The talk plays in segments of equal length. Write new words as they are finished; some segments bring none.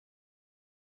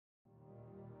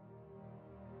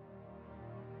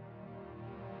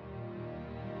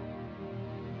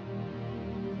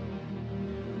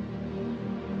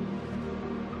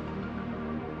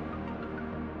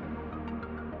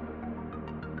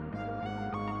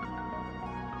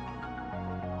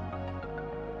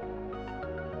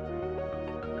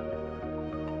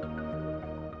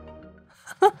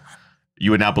You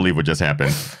would not believe what just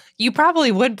happened. You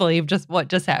probably would believe just what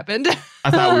just happened. I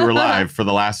thought we were live for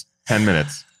the last 10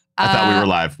 minutes. I thought we were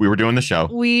live. We were doing the show.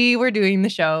 We were doing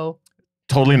the show.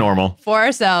 Totally normal. For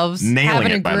ourselves. Nailing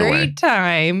having it, by the way. a great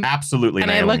time. Absolutely and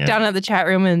nailing it. I looked down at the chat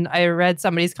room and I read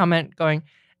somebody's comment going,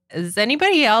 is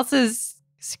anybody else's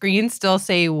screen still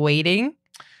say waiting?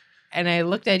 And I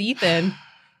looked at Ethan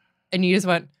and you just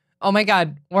went, oh my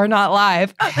God, we're not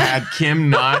live. Had Kim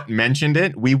not mentioned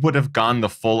it, we would have gone the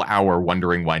full hour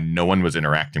wondering why no one was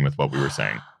interacting with what we were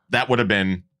saying. That would have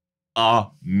been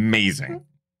amazing.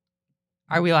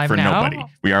 Are we live for now? nobody.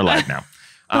 We are live now.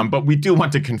 But we do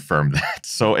want to confirm that.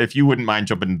 So if you wouldn't mind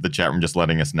jumping into the chat room, just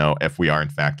letting us know if we are in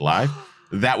fact live,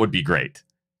 that would be great.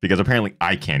 Because apparently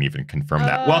I can't even confirm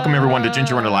that. Welcome everyone to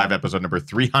Ginger Runner Live episode number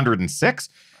 306.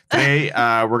 Today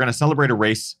we're going to celebrate a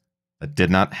race that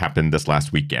did not happen this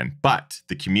last weekend, but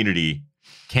the community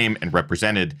came and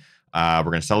represented. We're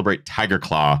going to celebrate Tiger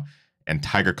Claw and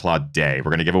Tiger Claw Day.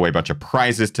 We're going to give away a bunch of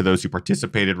prizes to those who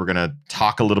participated. We're going to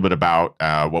talk a little bit about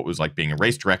what was like being a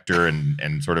race director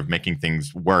and sort of making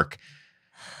things work,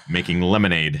 making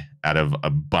lemonade out of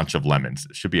a bunch of lemons.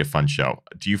 It should be a fun show.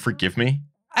 Do you forgive me?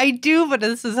 I do, but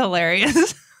this is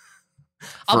hilarious.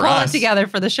 I'll pull it together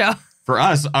for the show. For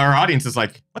us, our audience is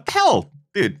like, what the hell?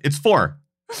 Dude, it's 4.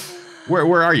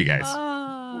 Where are you guys?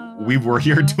 We were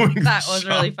here doing that the was show.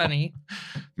 really funny.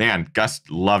 Man, Gus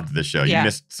loved the show. Yeah. You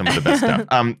missed some of the best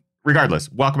stuff. Regardless,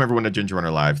 welcome everyone to Ginger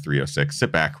Runner Live 306.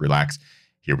 Sit back, relax.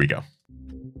 Here we go.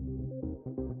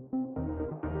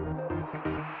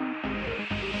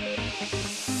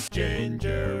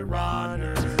 Ginger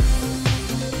Runner.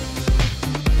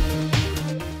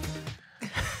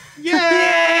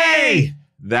 Yay!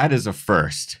 That is a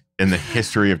first in the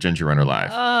history of Ginger Runner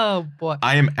Live. Oh, boy.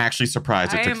 I am actually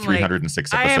surprised it took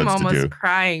 306 episodes to do. I am almost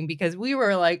crying because we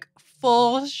were like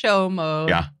full show mode.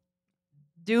 Yeah.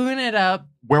 Doing it up.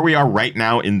 Where we are right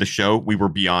now in the show, we were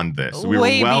beyond this. We were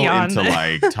Way well beyond into this.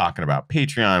 like talking about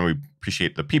Patreon. We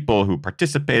appreciate the people who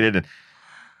participated. And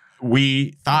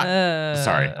we thought,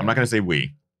 sorry, I'm not going to say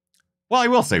we. Well, I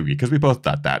will say we because we both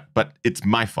thought that, but it's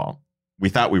my fault. We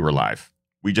thought we were live.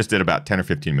 We just did about 10 or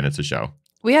 15 minutes of show.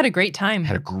 We had a great time.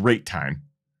 Had a great time.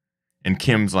 And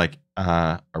Kim's like,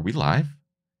 are we live?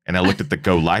 And I looked at the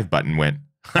go live button, went,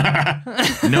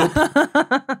 nope.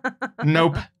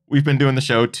 Nope. We've been doing the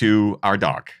show to our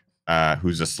dog,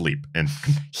 who's asleep. And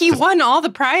He won all the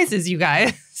prizes, you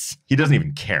guys. he doesn't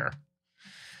even care.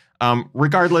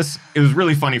 Regardless, it was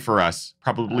really funny for us.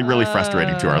 Probably really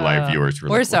frustrating to our live viewers.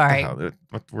 We're sorry.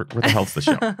 Where the hell's the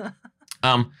show?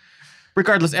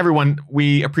 Regardless, everyone,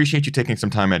 we appreciate you taking some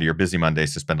time out of your busy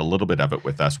Mondays to spend a little bit of it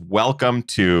with us. Welcome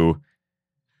to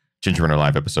Ginger Runner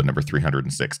Live episode number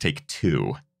 306. Take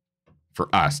 2 for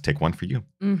us. Take 1 for you.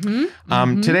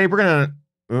 Today we're going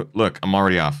to... look, I'm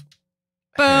already off.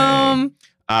 Boom.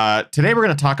 Hey. Today we're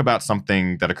going to talk about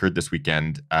something that occurred this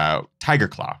weekend. Tiger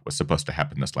Claw was supposed to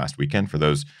happen this last weekend. For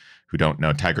those who don't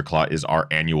know, Tiger Claw is our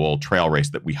annual trail race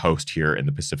that we host here in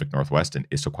the Pacific Northwest in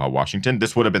Issaquah, Washington.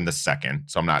 This would have been the second,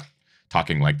 so I'm not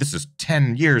talking like this is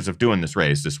 10 years of doing this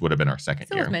race. This would have been our second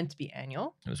year. It was meant to be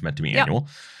annual. It was meant to be annual.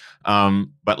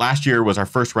 But last year was our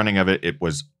first running of it. It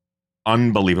was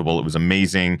unbelievable. It was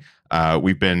amazing.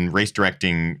 We've been race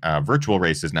directing virtual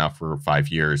races now for 5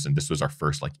 years, and this was our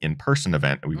first like in-person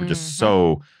event. And we were just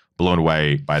so blown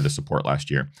away by the support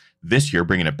last year. This year,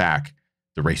 bringing it back,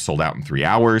 the race sold out in 3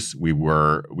 hours. We've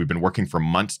been working for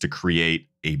months to create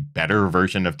a better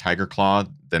version of Tiger Claw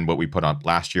than what we put on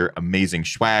last year. Amazing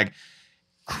swag.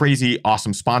 Crazy,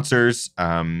 awesome sponsors.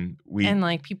 And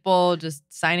like people just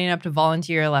signing up to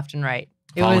volunteer left and right.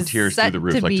 Volunteers through the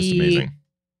roof, like just amazing.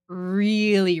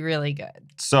 Really, really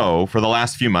good. So for the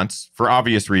last few months, for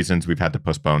obvious reasons, we've had to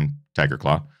postpone Tiger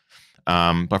Claw.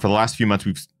 But for the last few months,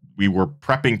 we were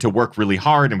prepping to work really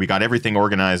hard and we got everything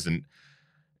organized and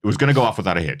it was going to go off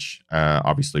without a hitch.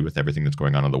 Obviously, with everything that's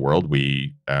going on in the world,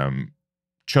 we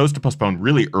chose to postpone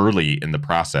really early in the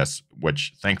process,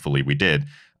 which thankfully we did.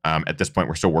 At this point,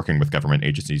 we're still working with government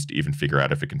agencies to even figure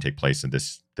out if it can take place in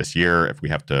this year, if we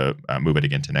have to move it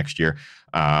again to next year.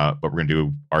 But we're going to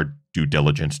do our due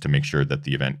diligence to make sure that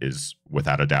the event is,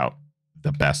 without a doubt,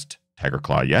 the best Tiger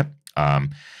Claw yet. But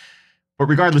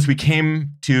regardless, we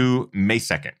came to May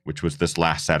 2nd, which was this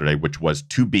last Saturday, which was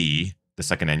to be the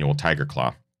second annual Tiger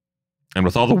Claw. And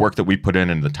with all the work that we put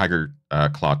in and the Tiger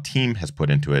Claw team has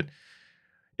put into it,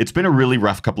 it's been a really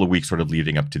rough couple of weeks sort of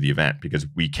leading up to the event because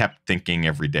we kept thinking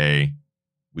every day,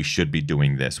 we should be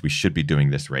doing this. We should be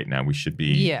doing this right now. We should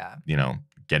be,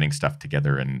 getting stuff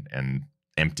together and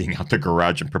emptying out the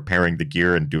garage and preparing the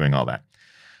gear and doing all that.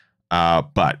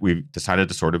 But we decided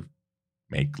to sort of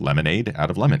make lemonade out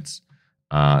of lemons.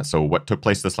 So what took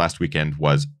place this last weekend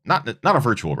was not a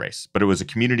virtual race, but it was a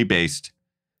community-based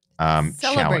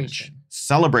challenge.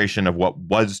 Celebration of what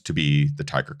was to be the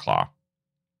Tiger Claw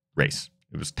race.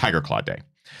 It was Tiger Claw Day.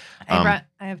 I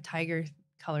have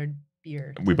tiger-colored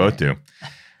beer. We both do.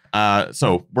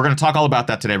 So we're going to talk all about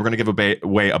that today. We're going to give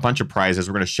away a bunch of prizes.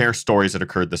 We're going to share stories that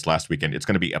occurred this last weekend. It's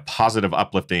going to be a positive,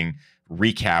 uplifting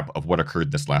recap of what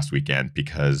occurred this last weekend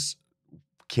because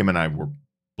Kim and I were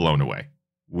blown away.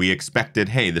 We expected,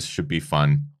 hey, this should be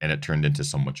fun, and it turned into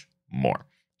so much more.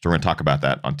 So we're going to talk about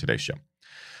that on today's show.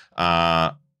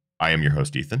 I am your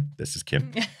host, Ethan. This is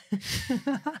Kim.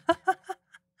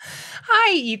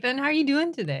 Hi, Ethan. How are you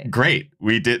doing today? Great.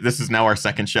 This is now our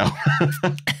second show.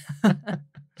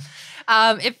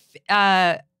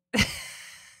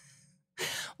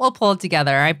 We'll pull it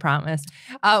together, I promise.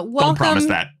 Don't promise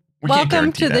that.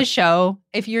 Welcome to the show.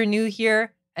 If you're new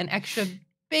here, an extra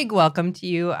big welcome to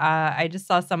you. I just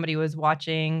saw somebody was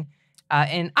watching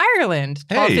in Ireland.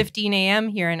 12:15 a.m.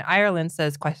 here in Ireland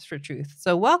says Quest for Truth.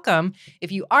 So welcome.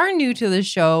 If you are new to the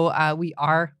show, we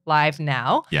are live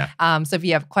now. Yeah. So if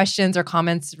you have questions or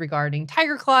comments regarding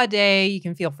Tiger Claw Day, you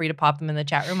can feel free to pop them in the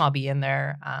chat room. I'll be in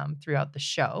there throughout the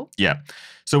show. Yeah.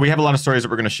 So we have a lot of stories that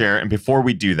we're going to share. And before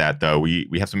we do that, though, we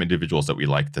have some individuals that we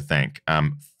like to thank.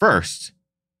 First,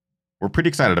 we're pretty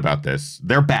excited about this.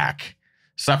 They're back.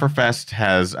 Sufferfest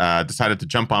has decided to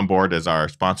jump on board as our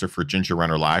sponsor for Ginger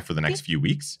Runner Live for the next few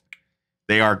weeks.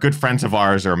 They are good friends of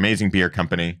ours. They're an amazing beer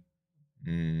company.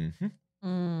 Mm-hmm.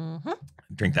 Mm-hmm.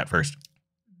 Drink that first.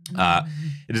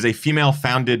 It is a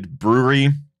female-founded brewery.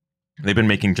 They've been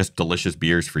making just delicious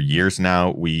beers for years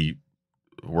now. We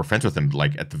were friends with them.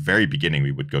 Like at the very beginning,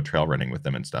 we would go trail running with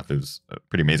them and stuff. It was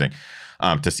pretty amazing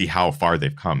to see how far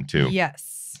they've come, too. Yes.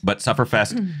 But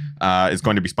Sufferfest is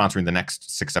going to be sponsoring the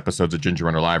next 6 episodes of Ginger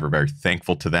Runner Live. We're very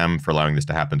thankful to them for allowing this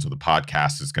to happen. So the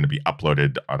podcast is going to be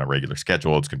uploaded on a regular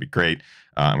schedule. It's going to be great.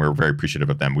 And we're very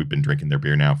appreciative of them. We've been drinking their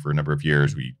beer now for a number of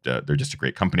years. They're just a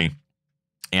great company.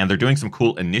 And they're doing some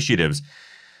cool initiatives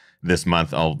this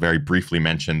month. I'll very briefly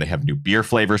mention they have new beer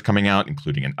flavors coming out,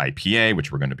 including an IPA,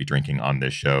 which we're going to be drinking on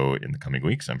this show in the coming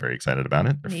weeks. I'm very excited about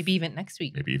it. Maybe even next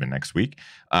week.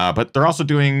 But they're also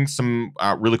doing some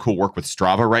really cool work with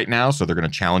Strava right now. So they're going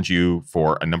to challenge you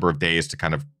for a number of days to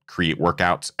kind of create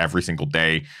workouts every single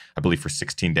day, I believe for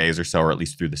 16 days or so, or at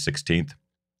least through the 16th.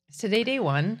 Is today day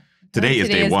one? Today is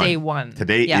day one.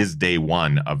 Today yeah. is day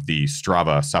one of the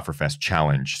Strava Sufferfest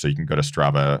challenge. So you can go to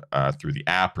Strava through the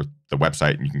app or the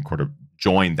website, and you can sort of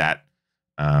join that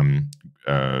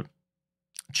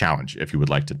challenge if you would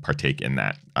like to partake in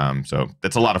that. So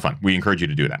that's a lot of fun. We encourage you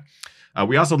to do that.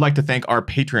 We also would like to thank our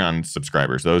Patreon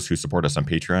subscribers, those who support us on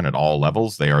Patreon at all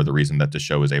levels. They are the reason that the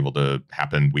show is able to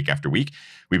happen week after week.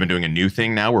 We've been doing a new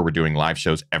thing now where we're doing live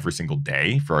shows every single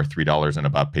day for our $3 and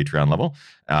above Patreon level.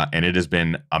 And it has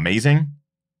been amazing,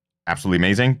 absolutely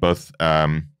amazing, both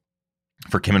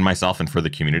for Kim and myself and for the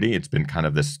community. It's been kind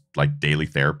of this like daily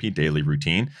therapy, daily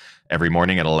routine. Every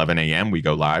morning at 11 a.m. we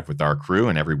go live with our crew,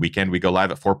 and every weekend we go live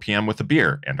at 4 p.m. with a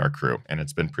beer and our crew, and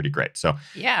it's been pretty great. So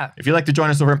yeah, if you'd like to join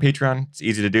us over on Patreon, it's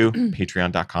easy to do.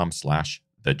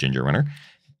 Patreon.com/thegingerrunner.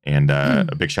 And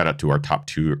a big shout out to our top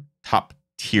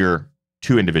tier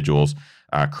 2 individuals,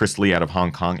 Chris Lee out of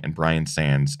Hong Kong and Brian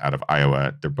Sands out of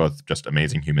Iowa. They're both just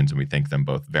amazing humans, and we thank them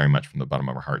both very much from the bottom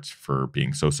of our hearts for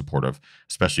being so supportive,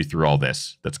 especially through all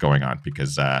this that's going on,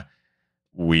 because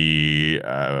we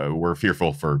were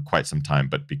fearful for quite some time,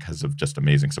 but because of just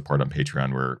amazing support on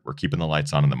Patreon, we're keeping the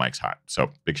lights on and the mics hot.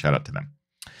 So big shout out to them.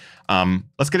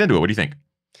 Let's get into it. What do you think?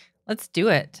 Let's do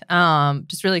it.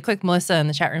 Just really quick, Melissa in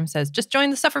the chat room says, just join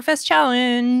the Sufferfest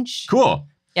Challenge. Cool.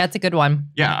 Yeah, it's a good one.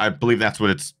 Yeah, I believe that's what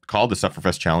it's called, the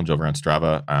Sufferfest Challenge over on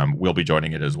Strava. We'll be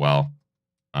joining it as well.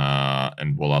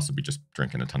 And we'll also be just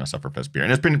drinking a ton of Sufferfest beer.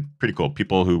 And it's been pretty cool.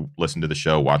 People who listen to the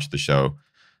show, watch the show,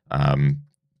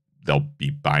 they'll be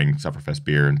buying Sufferfest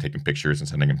beer and taking pictures and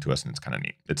sending them to us, and it's kind of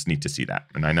neat. It's neat to see that.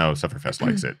 And I know Sufferfest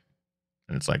likes it.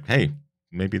 And it's like, hey,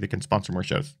 maybe they can sponsor more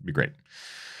shows. It'd be great.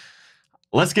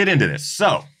 Let's get into this.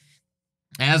 So,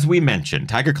 as we mentioned,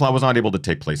 Tiger Claw was not able to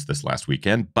take place this last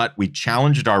weekend, but we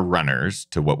challenged our runners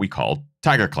to what we called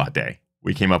Tiger Claw Day.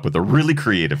 We came up with a really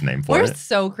creative name for it. We're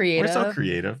so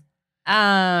creative.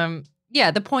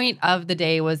 Yeah, the point of the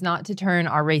day was not to turn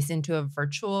our race into a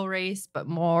virtual race, but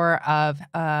more of,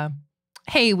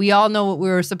 hey, we all know what we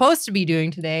were supposed to be doing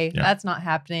today. Yeah. That's not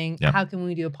happening. Yeah. How can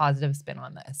we do a positive spin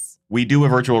on this? We do a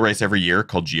virtual race every year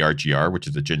called GRGR, which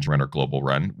is a Ginger Runner Global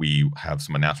Run. We have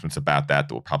some announcements about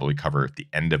that we'll probably cover at the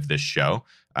end of this show.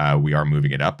 We are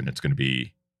moving it up, and it's going to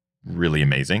be really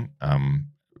amazing.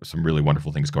 Some really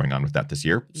wonderful things going on with that this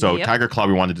year. So Yep. Tiger Claw,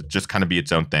 we wanted to just kind of be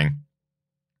its own thing.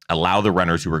 allow the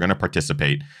runners who are going to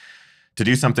participate to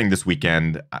do something this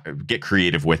weekend, get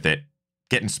creative with it,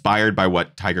 get inspired by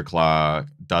what Tiger Claw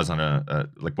does on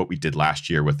like what we did last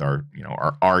year with our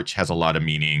arch has a lot of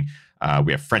meaning.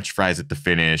 We have French fries at the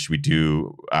finish. We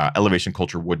do elevation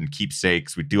culture wooden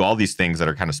keepsakes. We do all these things that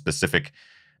are kind of specific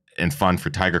and fun for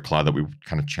Tiger Claw that we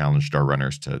kind of challenged our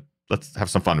runners to, let's have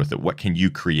some fun with it. What can you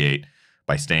create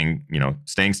by staying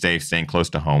safe, staying close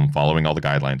to home, following all the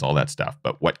guidelines, all that stuff.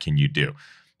 But what can you do?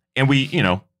 And we,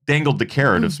 dangled the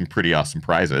carrot of some pretty awesome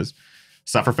prizes.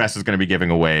 Sufferfest is going to be giving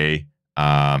away.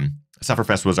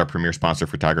 Sufferfest was our premier sponsor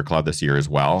for Tiger Claw this year as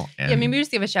well. And maybe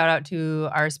just give a shout out to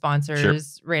our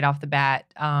sponsors right off the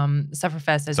bat.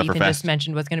 Sufferfest, as Ethan just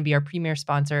mentioned, was going to be our premier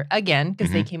sponsor again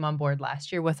because they came on board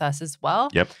last year with us as well.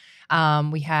 Yep.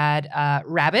 We had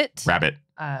Rabbit,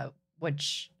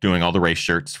 which doing all the race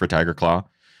shirts for Tiger Claw.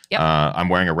 Yep. I'm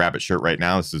wearing a Rabbit shirt right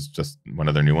now. This is just one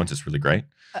of their new ones. It's really great.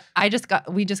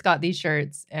 We just got these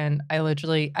shirts, and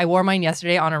I wore mine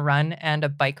yesterday on a run and a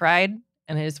bike ride,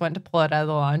 and I just went to pull it out of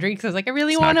the laundry because I was like, I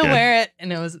really want to wear it,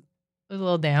 and it was a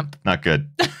little damp. Not good.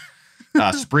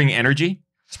 Spring Energy.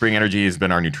 Spring Energy has been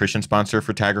our nutrition sponsor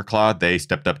for Tiger Claw. They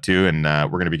stepped up too, and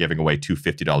we're going to be giving away 2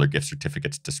 $50 gift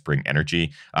certificates to Spring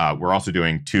Energy. We're also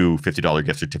doing 2 $50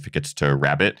 gift certificates to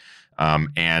Rabbit,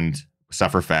 and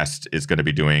Sufferfest is going to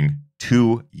be doing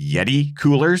 2 Yeti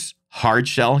coolers, hard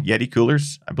shell Yeti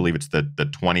coolers. I believe it's the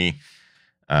 20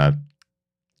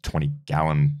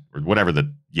 gallon or whatever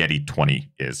the Yeti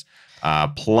 20 is.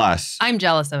 Plus, I'm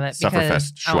jealous of it.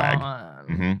 Sufferfest swag.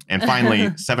 And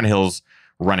finally, Seven Hills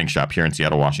Running Shop here in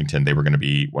Seattle, Washington. They were going to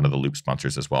be one of the loop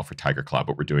sponsors as well for Tiger Claw,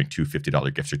 but we're doing 2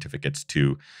 $50 gift certificates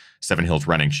to Seven Hills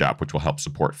Running Shop, which will help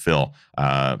support Phil,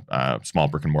 small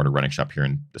brick and mortar running shop here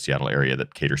in the Seattle area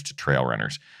that caters to trail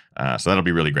runners. So that'll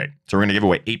be really great. So we're going to give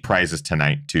away 8 prizes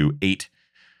tonight to 8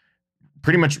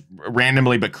 pretty much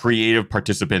randomly but creative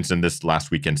participants in this last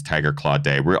weekend's Tiger Claw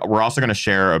Day. We're also going to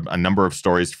share a number of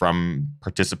stories from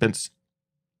participants.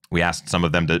 We asked some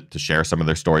of them to share some of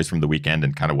their stories from the weekend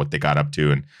and kind of what they got up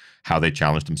to and how they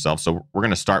challenged themselves. So we're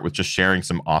going to start with just sharing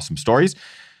some awesome stories.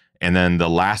 And then the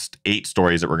last 8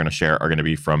 stories that we're going to share are going to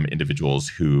be from individuals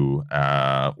who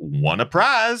won a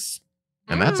prize.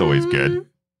 And that's always good.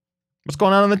 What's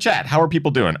going on in the chat? How are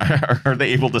people doing? Are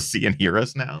they able to see and hear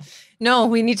us now? No,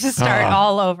 we need to start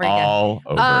all over again. All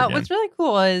over again. What's really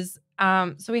cool is,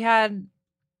 so we had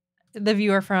the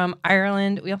viewer from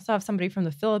Ireland. We also have somebody from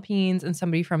the Philippines and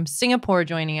somebody from Singapore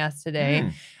joining us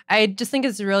today. I just think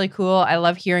it's really cool. I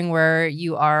love hearing where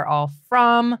you are all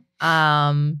from.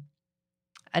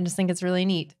 I just think it's really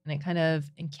neat. And it kind of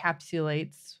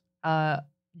encapsulates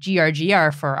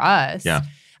GRGR for us. Yeah.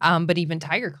 But even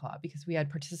Tiger Claw, because we had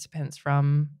participants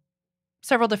from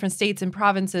several different states and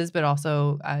provinces, but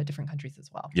also different countries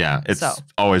as well. Yeah, it's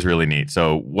always really neat.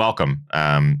 So welcome.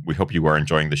 We hope you are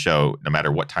enjoying the show, no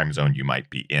matter what time zone you might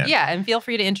be in. Yeah, and feel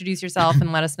free to introduce yourself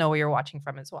and let us know where you're watching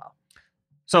from as well.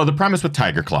 So the premise with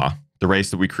Tiger Claw, the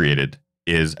race that we created,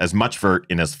 is as much vert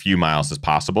in as few miles as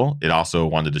possible. It also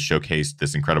wanted to showcase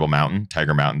this incredible mountain,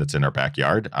 Tiger Mountain, that's in our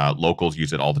backyard. Locals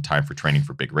use it all the time for training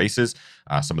for big races.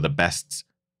 Some of the best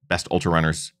ultra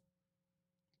runners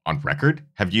on record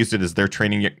have used it as their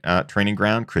training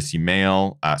ground. Chrissy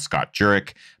Mail, Scott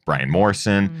Jurek, Brian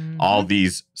Morrison, all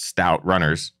these stout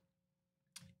runners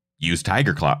use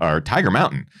Tiger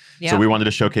Mountain. Yeah. So we wanted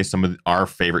to showcase some of our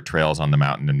favorite trails on the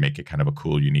mountain and make it kind of a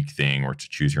cool, unique thing, or to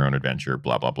choose your own adventure,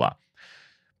 blah, blah, blah.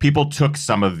 People took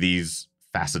some of these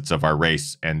facets of our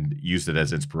race and used it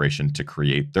as inspiration to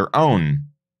create their own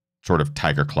sort of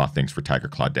Tiger Claw things for Tiger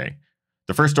Claw Day.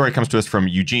 The first story comes to us from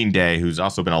Eugene Day, who's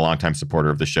also been a longtime supporter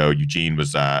of the show. Eugene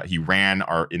he ran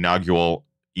our inaugural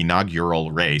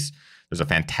race. There's a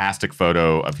fantastic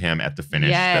photo of him at the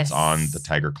finish that's on the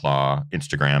Tiger Claw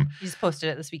Instagram. You just posted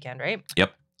it this weekend, right?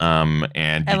 Yep.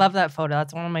 And I love that photo.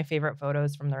 That's one of my favorite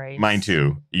photos from the race. Mine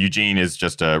too. Eugene is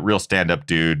just a real stand-up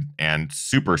dude and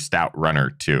super stout runner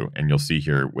too. And you'll see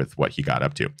here with what he got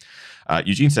up to.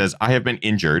 Eugene says, I have been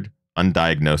injured,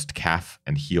 undiagnosed calf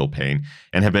and heel pain,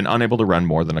 and have been unable to run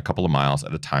more than a couple of miles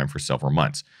at a time for several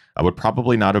months. I would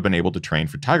probably not have been able to train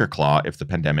for Tiger Claw if the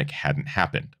pandemic hadn't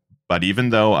happened. But even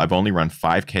though I've only run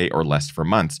 5K or less for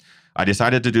months, I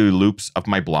decided to do loops of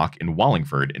my block in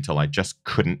Wallingford until I just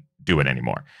couldn't do it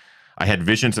anymore. I had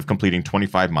visions of completing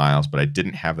 25 miles, but I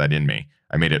didn't have that in me.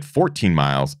 I made it 14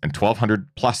 miles and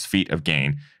 1,200 plus feet of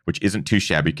gain, which isn't too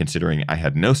shabby considering I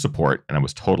had no support and I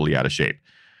was totally out of shape.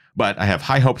 But I have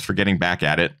high hopes for getting back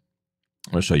at it.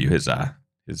 I'll show you his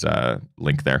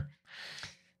link there.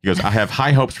 He goes, I have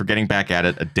high hopes for getting back at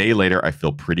it. A day later, I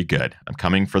feel pretty good. I'm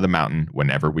coming for the mountain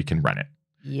whenever we can run it.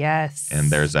 Yes. And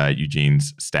there's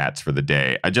Eugene's stats for the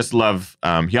day. I just love.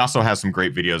 He also has some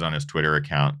great videos on his Twitter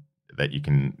account that you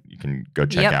can go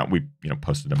check out. We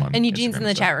posted them on. And Eugene's Instagram in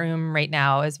the chat room right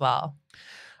now as well.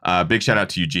 Big shout out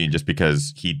to Eugene just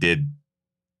because he did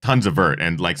tons of vert,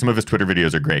 and like some of his Twitter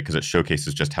videos are great because it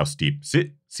showcases just how steep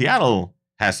Seattle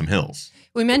has some hills.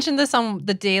 We mentioned this on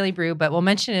the Daily Brew, but we'll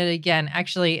mention it again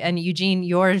actually. And Eugene,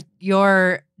 your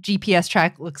GPS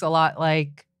track looks a lot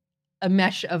like a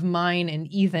mesh of mine and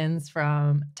Ethan's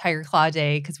from Tiger Claw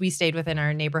Day, because we stayed within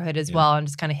our neighborhood as well and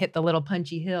just kind of hit the little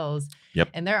punchy hills. Yep.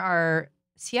 And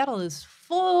Seattle is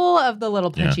full of the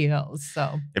little punchy hills.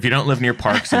 So if you don't live near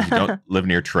parks and you don't live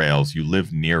near trails, you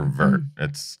live near vert.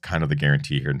 It's kind of the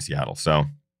guarantee here in Seattle. So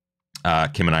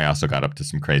Kim and I also got up to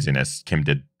some craziness. Kim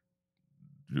did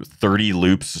 30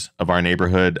 loops of our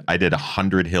neighborhood. I did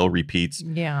 100 hill repeats.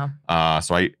 Yeah.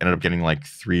 So I ended up getting like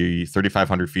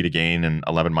 3,500 feet a gain and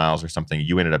 11 miles or something.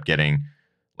 You ended up getting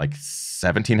like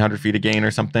 1,700 feet a gain or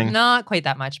something. Not quite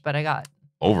that much, but I got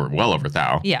well over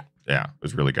 1,000. Yeah. Yeah. It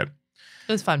was really good.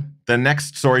 It was fun. The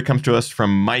next story comes to us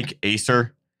from Mike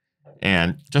Acer,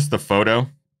 and just the photo.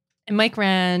 And Mike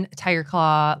ran Tiger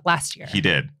Claw last year. He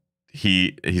did.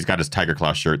 He's got his Tiger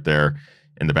Claw shirt there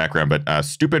in the background, but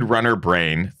stupid runner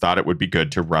brain thought it would be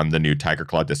good to run the new Tiger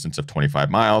Claw distance of 25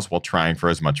 miles while trying for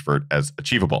as much vert as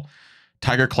achievable.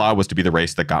 Tiger Claw was to be the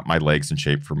race that got my legs in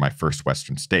shape for my first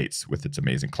Western States, with its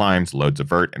amazing climbs, loads of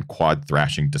vert, and quad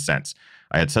thrashing descents.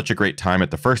 I had such a great time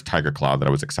at the first Tiger Claw that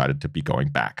I was excited to be going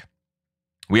back.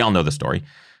 We all know the story.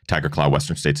 Tiger Claw,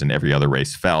 Western States, and every other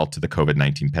race fell to the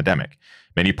COVID-19 pandemic.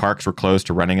 Many parks were closed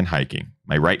to running and hiking.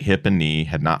 My right hip and knee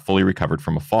had not fully recovered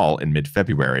from a fall in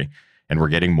mid-February and were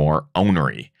getting more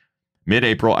onery.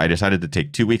 Mid-April, I decided to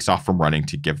take 2 weeks off from running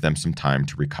to give them some time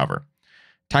to recover.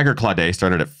 Tiger Claw Day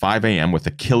started at 5 a.m. with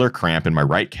a killer cramp in my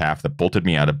right calf that bolted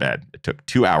me out of bed. It took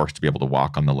 2 hours to be able to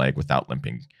walk on the leg without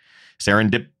limping.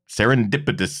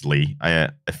 Serendipitously,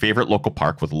 a favorite local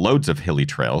park with loads of hilly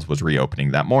trails was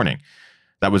reopening that morning.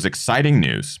 That was exciting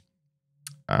news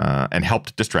and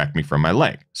helped distract me from my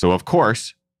leg. So, of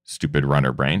course, stupid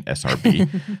runner brain,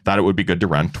 SRB, thought it would be good to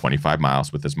run 25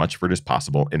 miles with as much vert as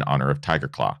possible in honor of Tiger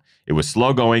Claw. It was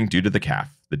slow going due to the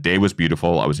calf. The day was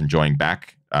beautiful. I was enjoying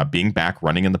being back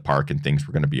running in the park, and things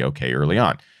were going to be okay early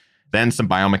on. Then some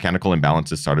biomechanical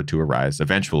imbalances started to arise.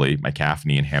 Eventually, my calf,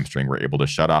 knee, and hamstring were able to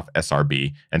shut off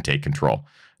SRB and take control.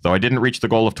 Though I didn't reach the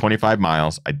goal of 25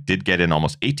 miles, I did get in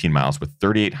almost 18 miles with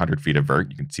 3,800 feet of vert.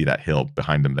 You can see that hill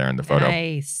behind him there in the photo.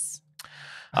 Nice.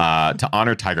 To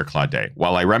honor Tiger Claw Day,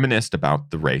 while I reminisced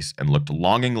about the race and looked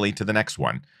longingly to the next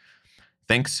one.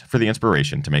 Thanks for the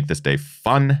inspiration to make this day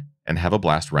fun and have a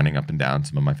blast running up and down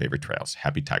some of my favorite trails.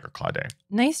 Happy Tiger Claw Day.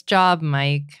 Nice job,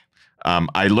 Mike.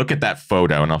 I look at that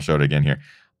photo, and I'll show it again here.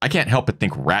 I can't help but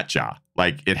think rat jaw.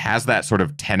 Like, it has that sort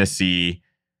of Tennessee,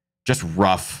 just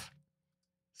rough,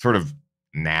 sort of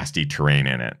nasty terrain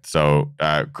in it. So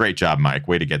great job, Mike.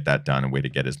 Way to get that done, and way to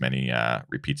get as many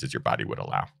repeats as your body would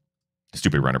allow.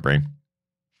 Stupid runner brain.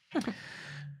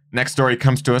 Next story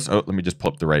comes to us. Oh, let me just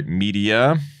pull up the right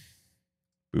media.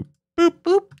 Boop, boop,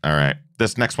 boop. All right.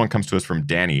 This next one comes to us from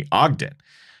Danny Ogden.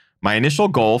 My initial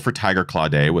goal for Tiger Claw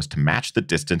Day was to match the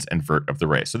distance and vert of the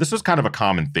race. So this was kind of a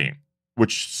common theme,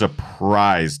 which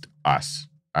surprised us.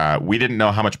 We didn't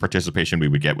know how much participation we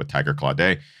would get with Tiger Claw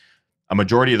Day. A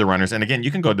majority of the runners, and again,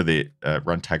 you can go to the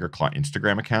Run Tiger Claw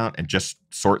Instagram account and just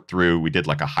sort through. We did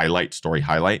like a story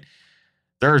highlight.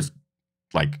 There's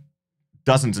like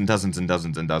dozens and dozens and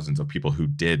dozens and dozens of people who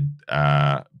did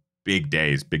big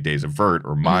days of vert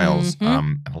or miles.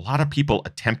 And a lot of people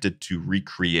attempted to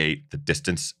recreate the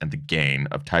distance and the gain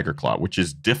of Tiger Claw, which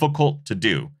is difficult to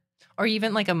do. Or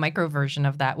even like a micro version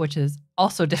of that, which is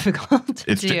also difficult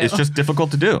to do. It's just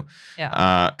difficult to do.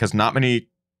 Yeah. Because not many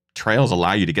trails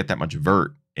allow you to get that much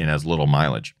vert in as little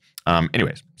mileage.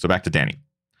 Anyways, so back to Danny.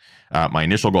 My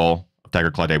initial goal of Tiger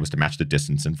Claw Day was to match the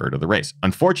distance and vert of the race.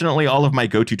 Unfortunately, all of my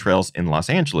go-to trails in Los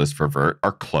Angeles for vert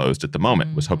are closed at the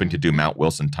moment. Was hoping to do Mount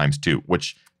Wilson ×2,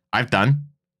 which I've done,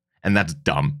 and that's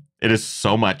dumb. It is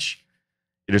so much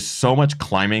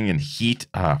climbing and heat.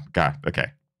 Oh, God. Okay.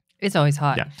 It's always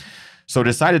hot. Yeah. So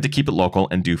decided to keep it local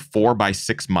and do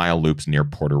 4x6 mile loops near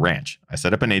Porter Ranch. I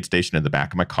set up an aid station in the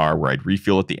back of my car where I'd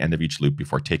refuel at the end of each loop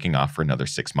before taking off for another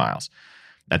 6 miles.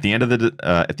 At the end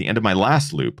of my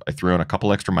last loop, I threw in a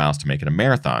couple extra miles to make it a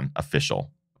marathon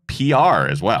official PR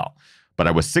as well. But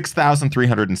I was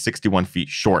 6,361 feet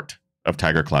short of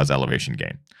Tiger Claw's elevation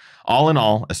gain. All in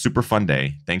all, a super fun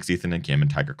day. Thanks, Ethan and Kim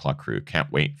and Tiger Claw crew.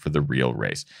 Can't wait for the real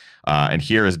race. And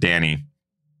here is Danny,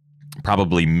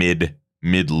 probably mid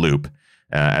loop.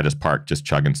 at his park, just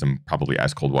chugging some probably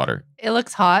ice cold water. It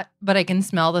looks hot, but I can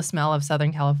smell the smell of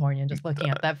Southern California just looking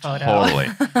at that photo. Totally.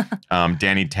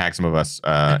 Danny tagged some of us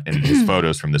in his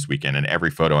photos from this weekend, and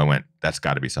every photo I went, that's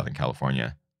got to be Southern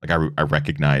California. Like I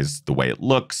recognize the way it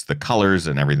looks, the colors,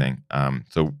 and everything.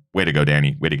 So way to go,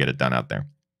 Danny. Way to get it done out there.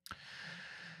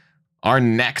 Our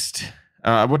next,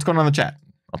 what's going on in the chat?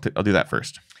 I'll do that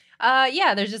first.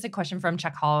 Yeah, there's just a question from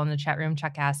Chuck Hall in the chat room.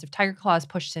 Chuck asked, if Tiger Claw is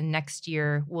pushed to next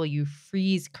year, will you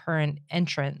freeze current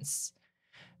entrants?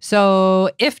 So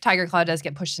if Tiger Claw does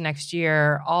get pushed to next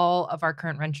year, all of our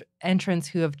current entrants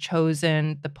who have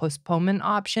chosen the postponement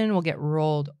option will get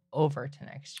rolled over to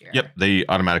next year. Yep, they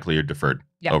automatically are deferred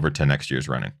over to next year's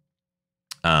running.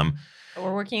 We're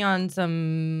working on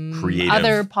some creative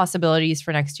other possibilities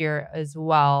for next year as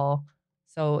well.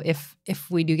 So if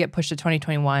we do get pushed to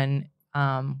 2021,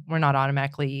 we're not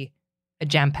automatically a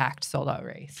jam-packed sold-out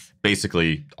race.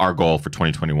 Basically, our goal for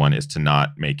 2021 is to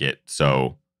not make it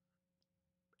so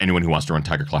anyone who wants to run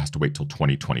Tiger Claw has to wait till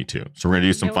 2022. So we're going to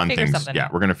do some fun things. Yeah,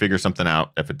 we're going to figure something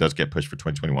out if it does get pushed for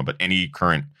 2021. But any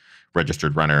current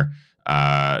registered runner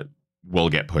will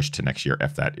get pushed to next year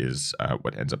if that is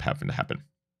what ends up having to happen.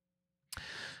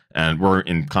 And we're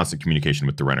in constant communication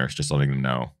with the runners, just letting them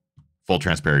know. Full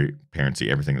transparency,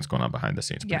 everything that's going on behind the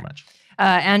scenes, pretty much.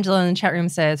 Angela in the chat room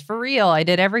says, for real, I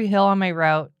did every hill on my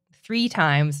route 3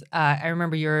 times. I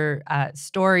remember your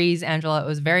stories, Angela. It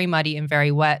was very muddy and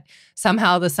very wet.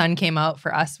 Somehow the sun came out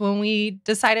for us when we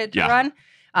decided to run.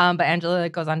 But Angela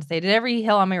goes on to say, did every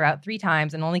hill on my route 3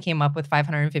 times and only came up with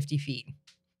 550 feet.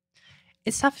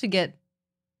 It's tough to get,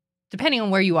 depending on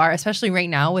where you are, especially right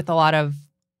now with a lot of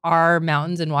our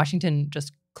mountains in Washington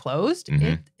just closed.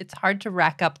 It's hard to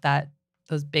rack up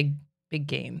those big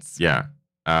gains. Yeah.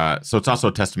 So it's also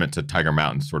a testament to Tiger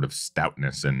Mountain's sort of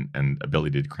stoutness and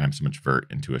ability to cram so much vert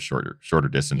into a shorter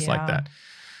distance like that.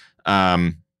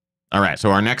 All right. So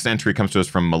our next entry comes to us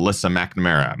from Melissa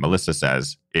McNamara. Melissa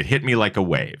says, it hit me like a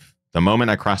wave. The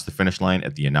moment I crossed the finish line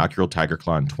at the inaugural Tiger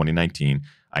Claw in 2019,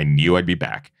 I knew I'd be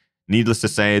back. Needless to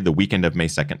say, the weekend of May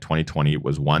 2nd, 2020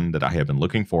 was one that I have been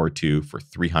looking forward to for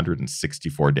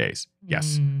 364 days.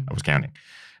 Yes, I was counting.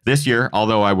 This year,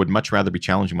 although I would much rather be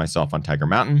challenging myself on Tiger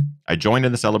Mountain, I joined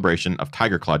in the celebration of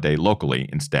Tiger Claw Day locally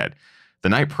instead. The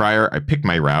night prior, I picked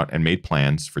my route and made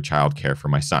plans for childcare for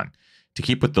my son. To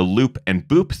keep with the loop and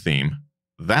boop theme,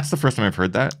 that's the first time I've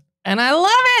heard that. And I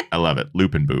love it. I love it.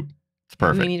 Loop and boop. It's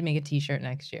perfect. We need to make a t-shirt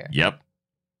next year. Yep.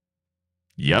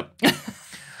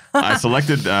 I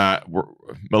selected,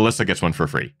 Melissa gets one for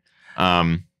free.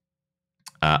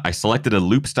 I selected a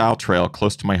loop-style trail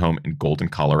close to my home in Golden,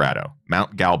 Colorado,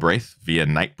 Mount Galbraith via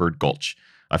Nightbird Gulch.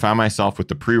 I found myself with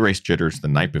the pre-race jitters the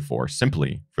night before,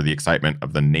 simply for the excitement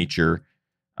of the nature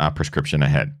prescription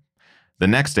ahead. The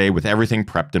next day, with everything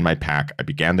prepped in my pack, I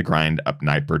began the grind up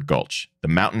Nightbird Gulch. The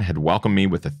mountain had welcomed me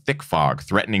with a thick fog,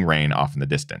 threatening rain off in the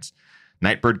distance.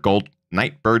 Nightbird Gulch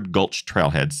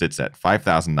trailhead sits at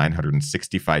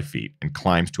 5,965 feet and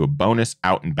climbs to a bonus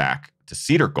out and back to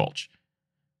Cedar Gulch.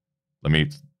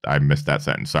 I missed that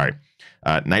sentence. Sorry.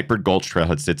 Nightbird Gulch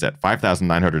trailhead sits at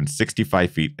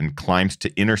 5,965 feet and climbs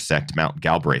to intersect Mount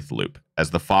Galbraith Loop.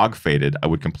 As the fog faded, I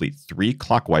would complete 3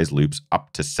 clockwise loops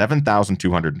up to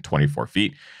 7,224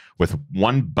 feet with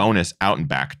 1 bonus out and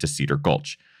back to Cedar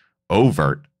Gulch.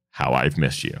 Vert, how I've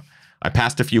missed you. I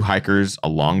passed a few hikers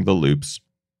along the loops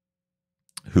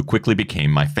who quickly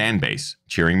became my fan base,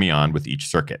 cheering me on with each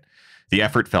circuit. The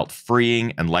effort felt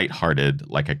freeing and lighthearted,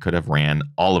 like I could have ran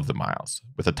all of the miles.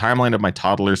 With a timeline of my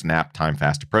toddler's nap time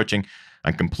fast approaching,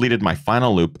 I completed my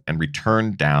final loop and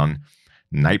returned down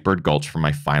Nightbird Gulch for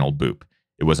my final boop.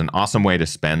 It was an awesome way to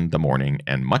spend the morning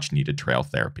and much-needed trail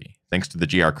therapy. Thanks to the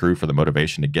GR crew for the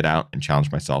motivation to get out and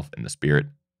challenge myself in the spirit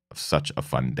of such a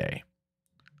fun day.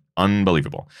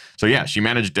 Unbelievable. So yeah, she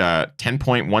managed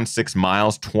 10.16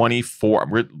 miles,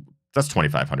 24. That's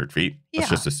 2,500 feet. Let's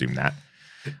just assume that.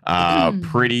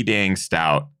 Pretty dang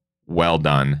stout. Well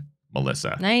done,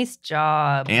 Melissa. Nice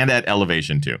job. And at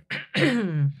elevation too.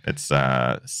 It's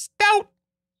stout.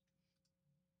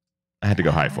 I had to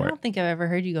go high for it. I don't think I've ever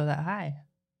heard you go that high.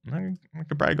 I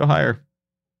could probably go higher.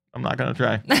 I'm not gonna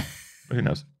try. But who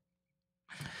knows?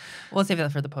 We'll save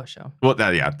that for the post show. Well,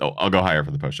 I'll go higher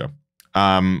for the post show.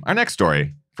 Our next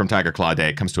story from Tiger Claw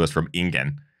Day comes to us from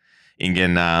Ingen.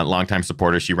 Ingen, longtime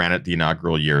supporter. She ran it the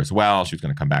inaugural year as well. She was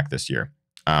going to come back this year.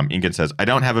 Ingen says, I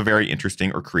don't have a very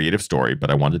interesting or creative story,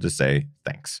 but I wanted to say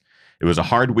thanks. It was a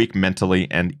hard week mentally,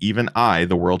 and even I,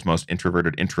 the world's most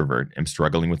introverted introvert, am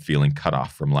struggling with feeling cut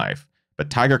off from life. But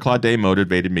Tiger Claw Day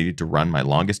motivated me to run my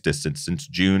longest distance since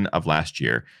June of last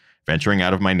year, venturing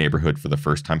out of my neighborhood for the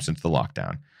first time since the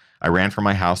lockdown. I ran from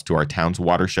my house to our town's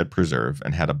watershed preserve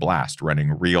and had a blast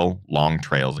running real long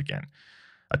trails again.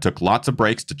 I took lots of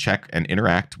breaks to check and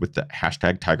interact with the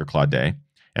hashtag TigerClaw Day,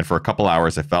 and for a couple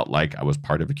hours I felt like I was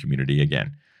part of a community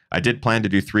again. I did plan to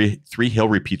do three hill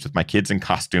repeats with my kids in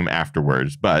costume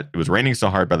afterwards, but it was raining so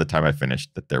hard by the time I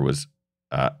finished that there was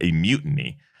a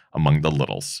mutiny among the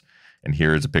littles. And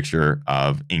here's a picture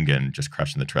of Ingen just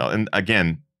crushing the trail. And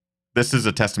again, this is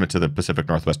a testament to the Pacific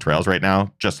Northwest trails right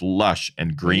now, just lush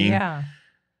and green. Yeah.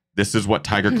 This is what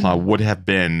TigerClaw would have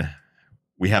been.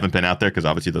 We haven't been out there because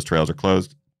obviously those trails are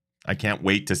closed. I can't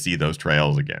wait to see those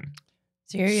trails again.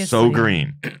 Seriously. So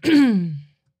green.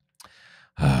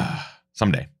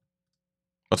 Someday.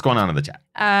 What's going on in the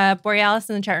chat? Borealis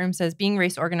in the chat room says, being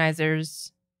race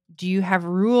organizers, do you have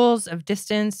rules of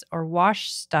distance or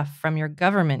wash stuff from your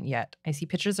government yet? I see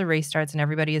pictures of race starts and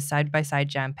everybody is side by side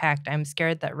jam packed. I'm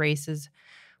scared that races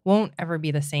won't ever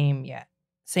be the same yet.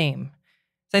 Same.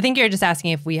 So I think you're just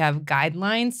asking if we have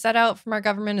guidelines set out from our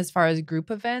government as far as group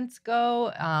events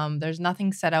go. There's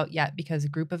nothing set out yet because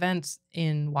group events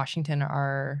in Washington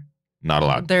are not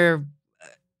allowed.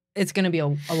 It's going to be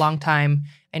a long time.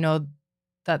 I know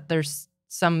that there's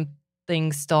some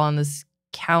things still on this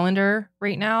calendar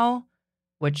right now,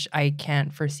 which I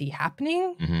can't foresee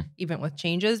happening, even with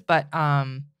changes. But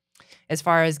as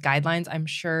far as guidelines, I'm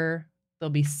sure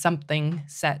there'll be something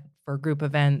set for group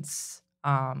events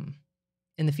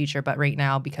in the future. But right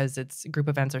now, because group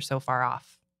events are so far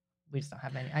off, we just don't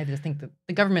have any. I just think that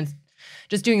the government's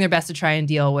just doing their best to try and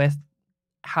deal with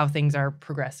how things are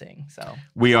progressing. So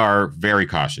we are very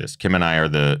cautious. Kim and I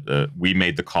are we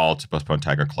made the call to postpone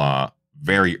TigerClaw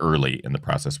very early in the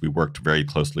process. We worked very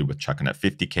closely with Chuck and at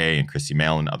 50K and Chrissy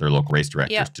Mail and other local race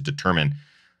directors to determine,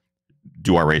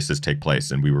 do our races take place?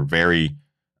 And we were very,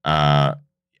 at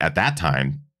that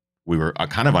time, we were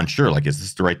kind of unsure, like, is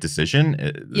this the right decision?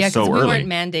 Yeah, because we weren't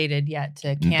mandated yet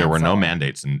to cancel. There were no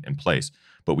mandates in place,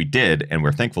 but we did, and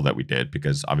we're thankful that we did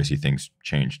because obviously things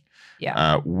changed.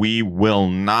 Yeah. We will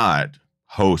not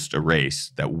host a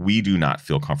race that we do not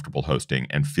feel comfortable hosting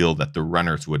and feel that the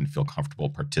runners wouldn't feel comfortable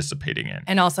participating in.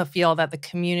 And also feel that the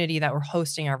community that we're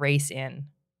hosting our race in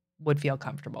would feel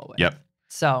comfortable with. Yep.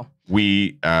 So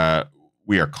we are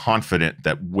confident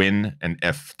that when and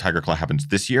if TigerClaw happens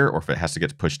this year, or if it has to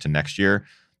get pushed to next year,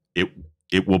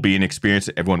 it will be an experience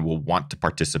that everyone will want to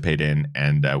participate in,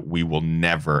 and we will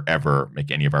never, ever make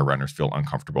any of our runners feel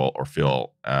uncomfortable or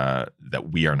feel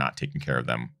that we are not taking care of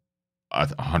them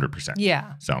 100%.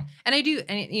 Yeah. So, and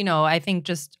I think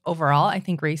just overall, I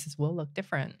think races will look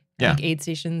different. Yeah. I think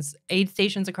aid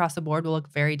stations across the board will look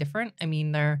very different. I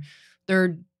mean, they're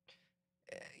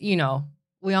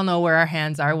we all know where our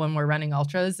hands are when we're running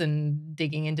ultras and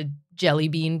digging into jelly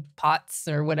bean pots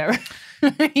or whatever.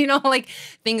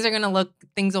 Things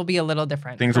will be a little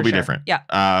different. Things will be different.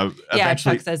 Yeah.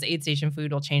 Chuck says aid station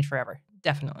food will change forever.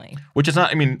 Definitely. Which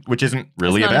isn't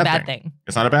really a bad thing.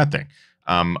 It's not a bad thing.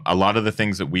 A lot of the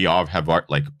things that we all have,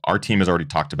 our team has already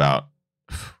talked about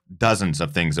dozens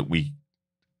of things that we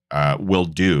will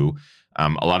do.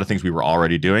 A lot of things we were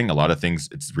already doing. A lot of things,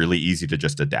 it's really easy to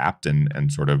just adapt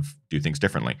and sort of do things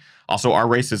differently. Also, our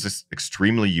race is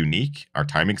extremely unique. Our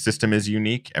timing system is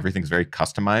unique. Everything's very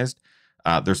customized.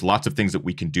 There's lots of things that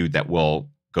we can do that will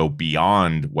go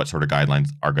beyond what sort of guidelines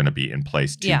are going to be in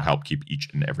place to help keep each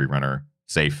and every runner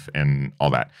safe and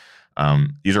all that.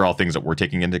 These are all things that we're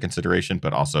taking into consideration,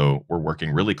 but also we're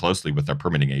working really closely with our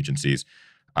permitting agencies.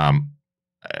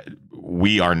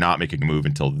 We are not making a move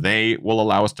until they will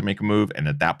allow us to make a move. And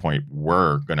at that point,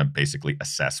 we're going to basically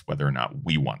assess whether or not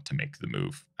we want to make the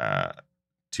move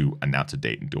to announce a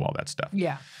date and do all that stuff.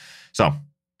 Yeah. So,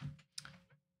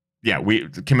 yeah,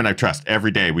 Kim and I trust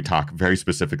every day we talk very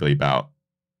specifically about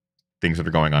things that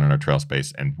are going on in our trail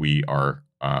space. And we are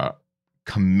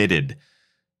committed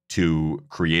to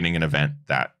creating an event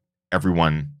that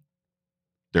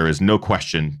there is no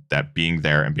question that being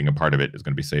there and being a part of it is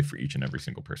going to be safe for each and every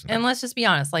single person. And let's just be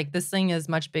honest, this thing is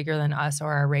much bigger than us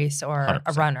or a race or 100%.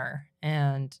 A runner.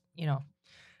 And, you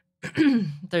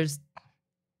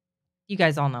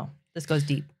guys all know this goes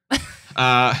deep.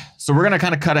 So we're going to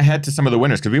kind of cut ahead to some of the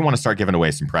winners because we want to start giving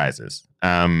away some prizes.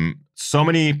 So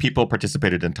many people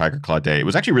participated in TigerClaw Day. It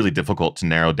was actually really difficult to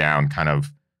narrow down kind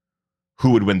of who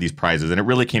would win these prizes. And it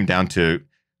really came down to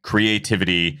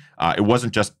creativity. It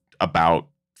wasn't just about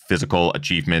physical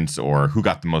achievements or who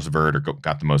got the most vert or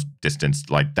got the most distance.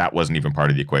 That wasn't even part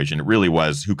of the equation. It really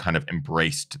was who kind of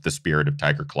embraced the spirit of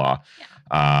TigerClaw.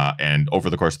 Yeah. And over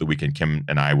the course of the weekend, Kim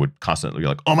and I would constantly be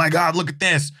like, oh my God, look at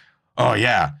this. Oh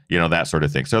yeah. That sort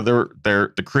of thing. So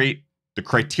the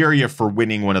criteria for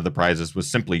winning one of the prizes was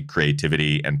simply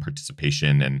creativity and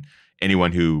participation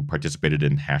anyone who participated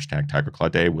in hashtag Tiger Claw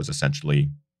Day was essentially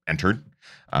entered.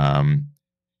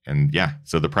 And yeah,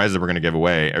 so the prizes we're going to give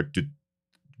away are to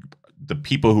the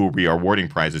people who we are awarding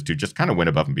prizes to just kind of went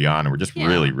above and beyond. And we're just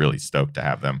really, really stoked to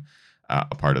have them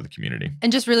a part of the community.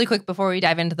 And just really quick before we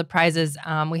dive into the prizes,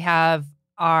 we have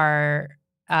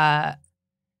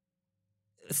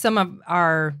some of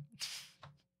our,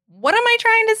 what am I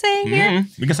trying to say here?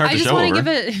 We can start the show over. I just want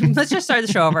to give it, let's just start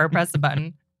the show over. Press the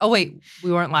button. Oh, wait,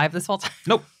 we weren't live this whole time.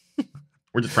 Nope.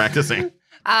 We're just practicing.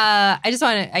 I just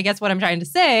want to, I guess what I'm trying to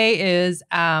say is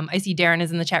I see Darren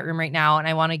is in the chat room right now, and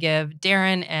I want to give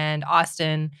Darren and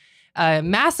Austin a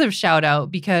massive shout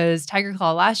out because Tiger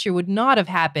Claw last year would not have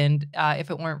happened if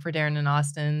it weren't for Darren and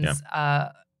Austin's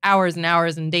hours and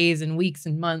hours and days and weeks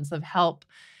and months of help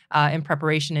in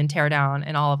preparation and teardown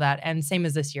and all of that. And same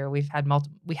as this year, we had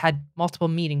multiple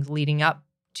meetings leading up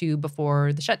to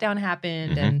before the shutdown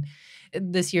happened and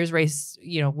this year's race,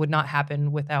 would not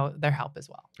happen without their help as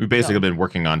well. We've basically been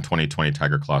working on 2020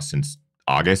 Tiger Claw since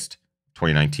August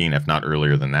 2019, if not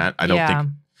earlier than that.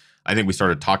 I think we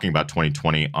started talking about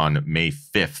 2020 on May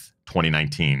 5th,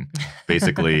 2019.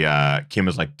 Basically, Kim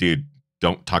was like, dude,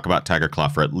 don't talk about Tiger Claw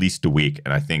for at least a week.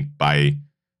 And I think by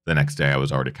the next day, I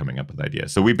was already coming up with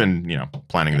ideas. So we've been,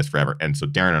 planning this forever. And so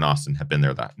Darren and Austin have been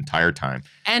there that entire time.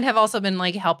 And have also been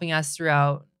helping us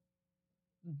throughout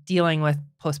dealing with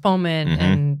postponement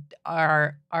and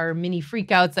our mini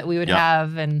freakouts that we would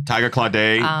have. And Tiger Claw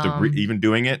Day, even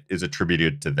doing it is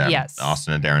attributed to them. Yes.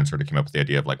 Austin and Darren sort of came up with the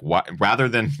idea of what, rather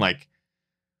than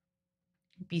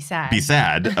be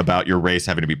sad about your race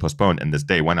having to be postponed in this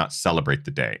day, why not celebrate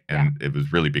the day? And it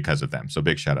was really because of them. So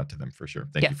big shout out to them for sure.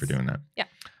 Thank you for doing that. Yeah.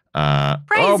 Prizes.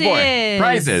 Oh boy,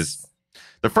 prizes.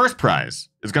 The first prize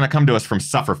is going to come to us from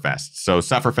Sufferfest. So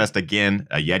Sufferfest, again,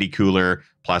 a Yeti cooler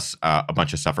plus a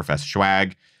bunch of Sufferfest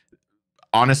swag.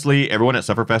 Honestly, everyone at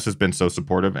Sufferfest has been so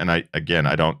supportive. And I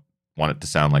don't want it to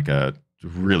sound like a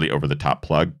really over-the-top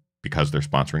plug because they're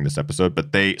sponsoring this episode.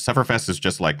 But Sufferfest is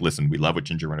just listen, we love what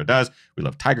Ginger Runner does. We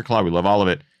love Tiger Claw. We love all of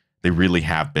it. They really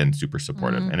have been super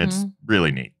supportive. And it's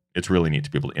really neat. It's really neat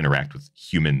to be able to interact with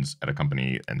humans at a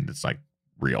company. And it's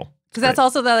real. Because that's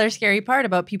also the other scary part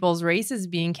about people's races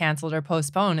being canceled or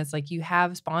postponed. It's you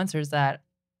have sponsors that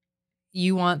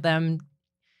you want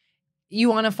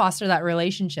to foster that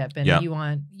relationship, and you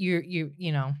want you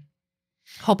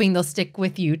hoping they'll stick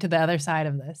with you to the other side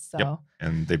of this. So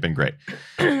and they've been great.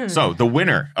 So the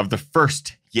winner of the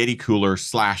first Yeti cooler /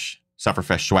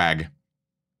 Sufferfest swag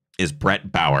is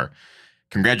Brett Bauer.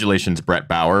 Congratulations, Brett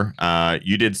Bauer.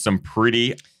 You did some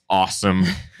pretty awesome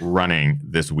running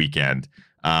this weekend.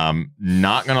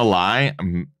 Not gonna lie,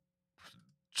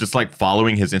 just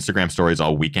following his Instagram stories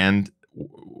all weekend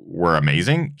were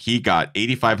amazing. He got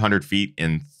 8,500 feet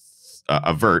in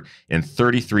a vert in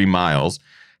 33 miles.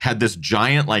 Had this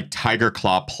giant Tiger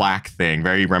Claw plaque thing,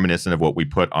 very reminiscent of what we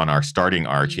put on our starting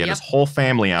arch. He had his whole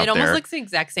family out there. It almost looks the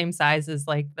exact same size as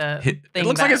the thing. It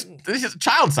looks like it's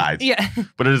child size. Yeah,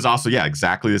 but it is also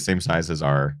exactly the same size as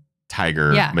our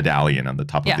tiger medallion on the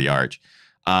top of the arch.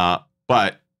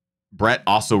 But Brett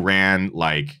also ran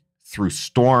through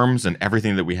storms and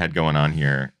everything that we had going on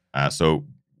here. So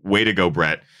way to go,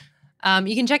 Brett.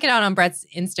 You can check it out on Brett's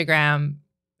Instagram.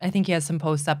 I think he has some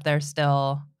posts up there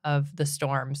still of the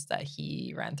storms that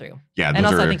he ran through. Yeah. And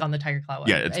also I think on the Tiger Claw.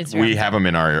 We have them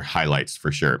in our highlights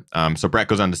for sure. So Brett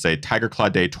goes on to say, Tiger Claw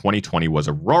Day 2020 was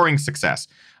a roaring success.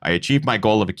 I achieved my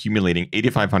goal of accumulating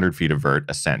 8,500 feet of vert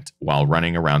ascent while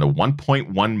running around a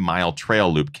 1.1 mile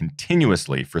trail loop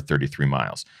continuously for 33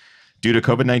 miles. Due to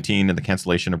COVID-19 and the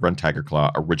cancellation of Run Tiger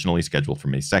Claw, originally scheduled for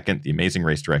May 2nd, the amazing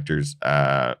race directors,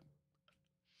 I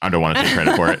don't want to take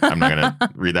credit for it. I'm not going to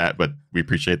read that, but we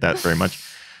appreciate that very much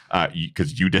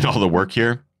because you did all the work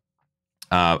here.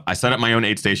 I set up my own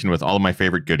aid station with all of my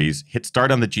favorite goodies, hit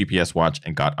start on the GPS watch,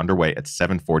 and got underway at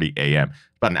 7:40 a.m.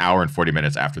 About an hour and 40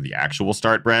 minutes after the actual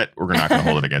start, Brett. We're not going to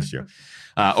hold it against you.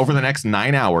 Over the next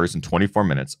 9 hours and 24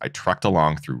 minutes, I trucked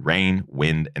along through rain,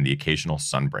 wind, and the occasional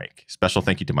sunbreak. Special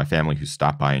thank you to my family who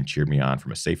stopped by and cheered me on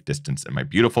from a safe distance, and my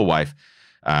beautiful wife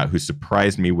who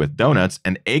surprised me with donuts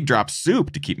and egg drop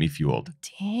soup to keep me fueled.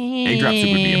 Dang. Egg drop soup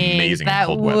would be amazing in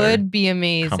cold weather. That would be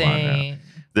amazing. Come on now.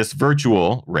 This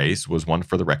virtual race was one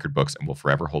for the record books and will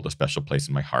forever hold a special place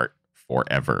in my heart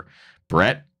forever.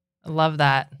 Brett. I love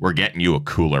that. We're getting you a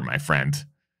cooler, my friend.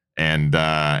 And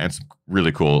some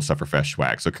really cool Sufferfest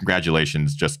swag. So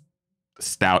congratulations, just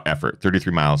stout effort.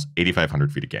 33 miles,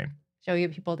 8,500 feet of gain. Shall we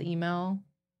get people to email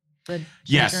the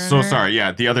Yes, so sorry.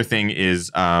 Yeah, the other thing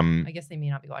is... I guess they may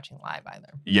not be watching live either.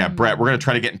 Yeah, Brett, we're going to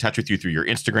try to get in touch with you through your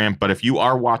Instagram. But if you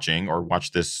are watching or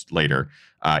watch this later,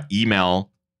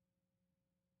 email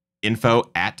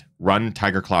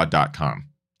info@runtigerclaw.com.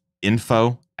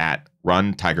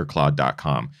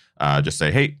 info@runtigerclaw.com. Just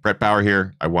say, hey, Brett Bauer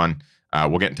here. I won.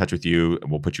 We'll get in touch with you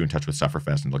and we'll put you in touch with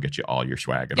Sufferfest and they'll get you all your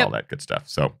swag and all that good stuff.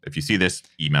 So if you see this,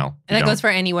 email. And that goes for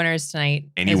any winners tonight.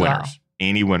 Any winners. Well.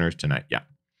 Any winners tonight. Yeah.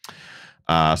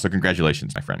 So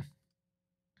congratulations, my friend.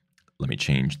 Let me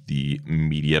change the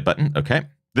media button. Okay.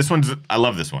 I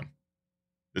love this one.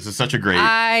 This is such a great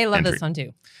I love entry. This one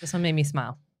too. This one made me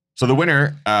smile. So the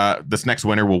winner, this next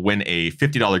winner will win a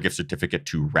 $50 gift certificate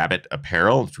to Rabbit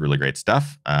Apparel. It's really great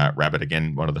stuff. Rabbit,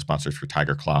 again, one of the sponsors for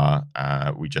Tiger Claw.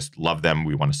 We just love them.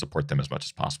 We want to support them as much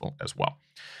as possible as well.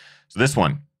 So this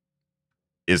one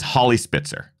is Holly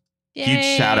Spitzer. Yay.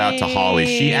 Huge shout out to Holly.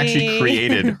 She actually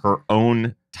created her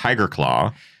own Tiger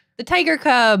Claw. The Tiger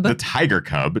Cub. The Tiger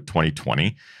Cub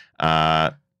 2020.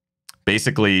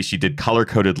 Basically, she did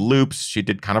color-coded loops. She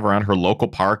did kind of around her local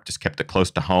park, just kept it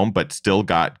close to home, but still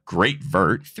got great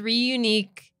vert. 3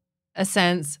 unique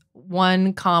ascents,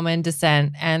 1 common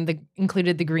descent, and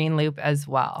included the green loop as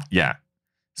well. Yeah.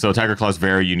 So Tiger Claw is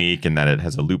very unique in that it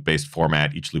has a loop-based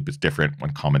format. Each loop is different.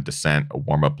 1 common descent, a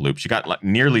warm-up loop. She got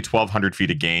nearly 1,200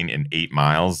 feet of gain in 8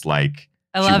 miles.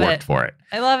 I love she worked for it.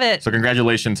 I love it. So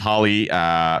congratulations, Holly.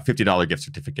 $50 gift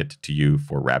certificate to you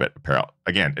for Rabbit Apparel.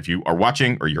 Again, if you are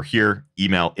watching or you're here,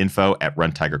 email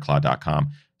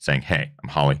info@runtigerclaw.com saying, hey, I'm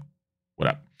Holly. What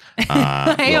up?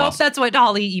 I hope that's what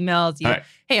Holly emails you. Right.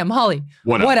 Hey, I'm Holly.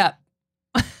 What up?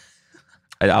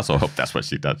 I also hope that's what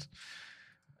she does.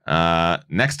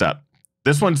 Next up,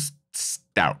 this one's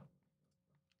stout.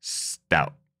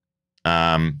 The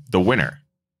winner,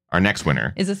 our next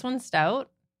winner. Is this one stout?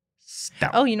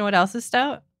 Stout. Oh, you know what else is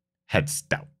stout? Head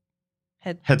stout.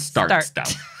 Head start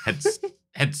stout.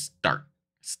 Head start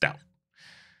stout.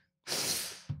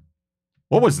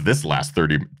 What was this last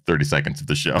 30 seconds of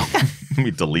the show? Let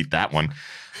me delete that one.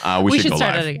 We should go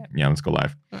start live. It again. Yeah, let's go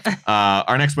live.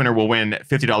 Our next winner will win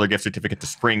 $50 gift certificate to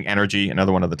Spring Energy,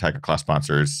 another one of the Tiger Claw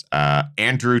sponsors.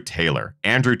 Andrew Taylor.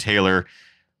 Andrew Taylor,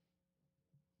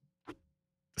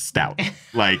 stout.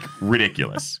 Like,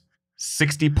 ridiculous.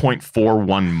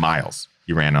 60.41 miles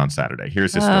he ran on Saturday.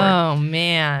 Here's his story. Oh,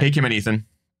 man. Hey, Kim and Ethan.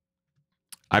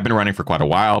 I've been running for quite a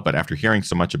while, but after hearing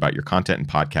so much about your content and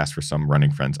podcast for some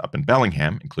running friends up in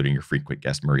Bellingham, including your frequent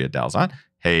guest, Maria Dalzot.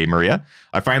 Hey, Maria.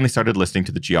 I finally started listening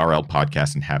to the GRL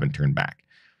podcast and haven't turned back.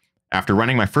 After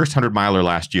running my first 100-miler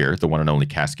last year, the one and only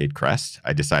Cascade Crest,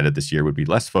 I decided this year would be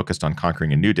less focused on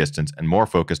conquering a new distance and more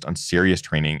focused on serious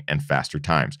training and faster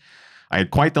times. I had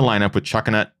quite the lineup with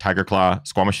Chuckanut, Tiger Claw,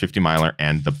 Squamish 50-miler,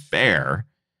 and the Bear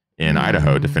in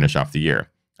Idaho to finish off the year.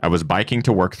 I was biking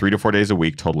to work 3 to 4 days a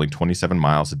week, totaling 27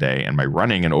 miles a day, and my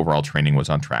running and overall training was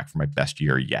on track for my best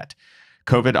year yet.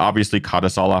 COVID obviously caught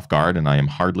us all off guard, and I am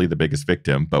hardly the biggest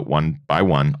victim, but one by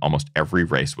one, almost every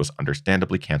race was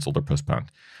understandably canceled or postponed.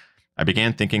 I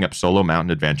began thinking up solo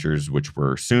mountain adventures, which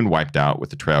were soon wiped out with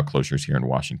the trail closures here in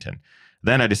Washington.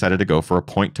 Then I decided to go for a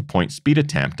point-to-point speed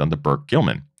attempt on the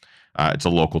Burke-Gilman. It's a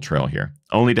local trail here,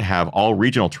 only to have all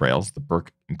regional trails, the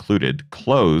Burke included,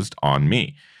 closed on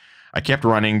me. I kept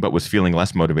running, but was feeling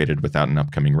less motivated without an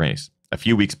upcoming race. A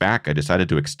few weeks back, I decided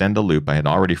to extend a loop I had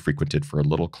already frequented for a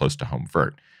little close-to-home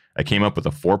vert. I came up with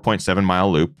a 4.7-mile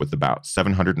loop with about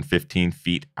 715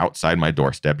 feet outside my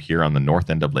doorstep here on the north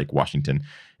end of Lake Washington,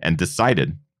 and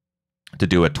decided to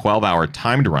do a 12-hour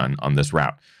timed run on this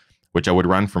route, which I would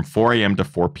run from 4 a.m. to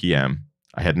 4 p.m.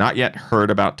 I had not yet heard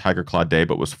about Tiger Claw Day,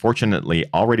 but was fortunately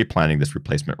already planning this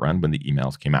replacement run when the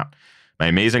emails came out. My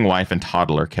amazing wife and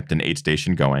toddler kept an aid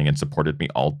station going and supported me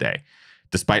all day.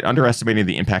 Despite underestimating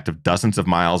the impact of dozens of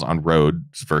miles on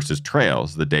roads versus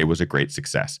trails, the day was a great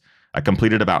success. I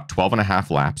completed about 12 and a half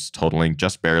laps, totaling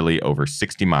just barely over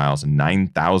 60 miles and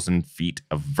 9,000 feet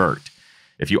of vert.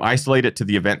 If you isolate it to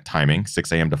the event timing,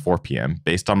 6 a.m. to 4 p.m.,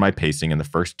 based on my pacing in the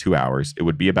first 2 hours, it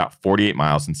would be about 48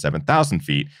 miles and 7,000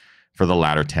 feet for the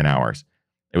latter 10 hours.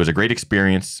 It was a great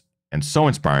experience and so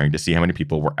inspiring to see how many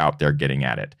people were out there getting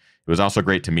at it. It was also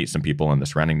great to meet some people in the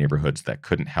surrounding neighborhoods that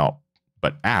couldn't help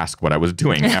but ask what I was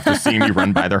doing after seeing me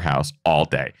run by their house all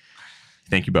day.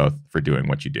 Thank you both for doing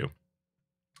what you do.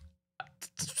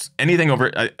 Anything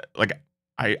over,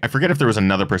 I forget if there was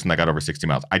another person that got over 60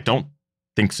 miles. I don't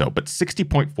think so, but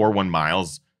 60.41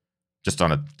 miles just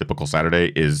on a typical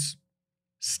Saturday is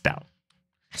stout.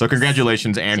 So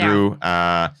congratulations, Andrew.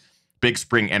 Yeah. Big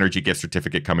Spring Energy gift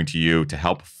certificate coming to you to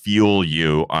help fuel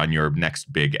you on your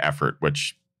next big effort,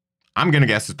 which I'm going to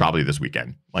guess is probably this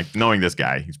weekend. Like, knowing this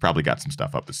guy, he's probably got some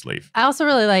stuff up his sleeve. I also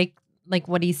really like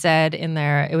what he said in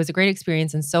there. It was a great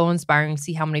experience and so inspiring to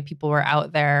see how many people were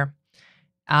out there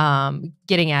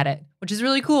getting at it, which is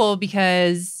really cool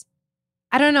because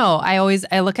I don't know. I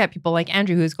look at people like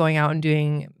Andrew who's going out and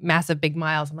doing massive big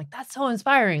miles. I'm like, that's so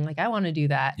inspiring. Like I want to do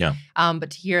that. Yeah.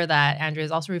 But to hear that Andrew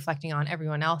is also reflecting on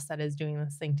everyone else that is doing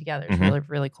this thing together is Mhm. really,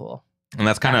 really cool. And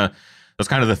that's kind of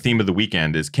the theme of the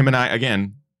weekend. Is Kim and I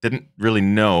again didn't really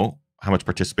know how much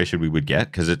participation we would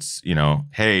get because it's, you know,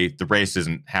 hey, the race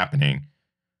isn't happening.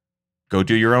 Go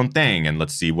do your own thing and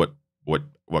let's see what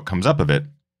comes up of it.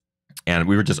 And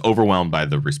we were just overwhelmed by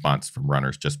the response from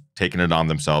runners, just taking it on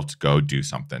themselves to go do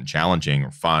something challenging or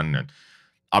fun. And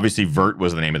obviously, vert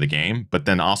was the name of the game. But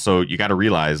then also, you got to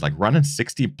realize, like running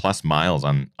 60 plus miles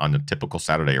on a typical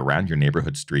Saturday around your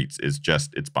neighborhood streets is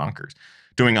just, it's bonkers.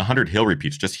 Doing 100 hill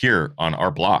repeats just here on our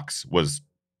blocks was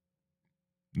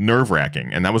nerve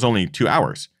wracking. And that was only 2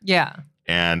 hours. Yeah.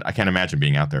 And I can't imagine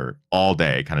being out there all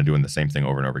day, kind of doing the same thing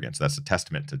over and over again. So that's a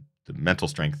testament to the mental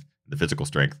strength, the physical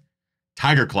strength.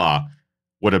 Tiger Claw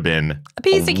would have been A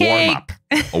piece of cake.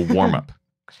 A warm up.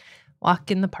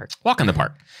 Walk in the park. Walk in the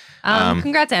park.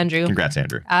 Congrats, Andrew. Congrats,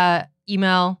 Andrew.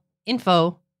 Email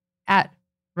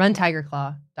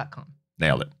info@runtigerclaw.com.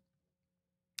 Nailed it.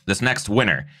 This next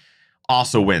winner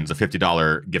also wins a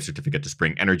 $50 gift certificate to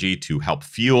Spring Energy to help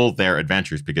fuel their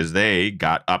adventures because they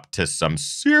got up to some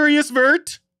serious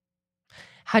vert.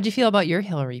 How'd you feel about your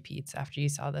hill repeats after you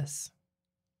saw this?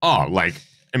 Oh, like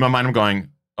in my mind, I'm going,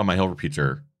 oh, my hill repeats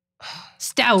are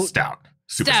Stout.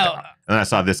 super stout. And then I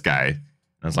saw this guy, and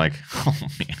I was like, oh,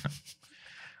 man.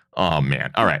 Oh,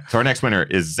 man. All right. So our next winner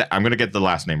is, I'm going to get the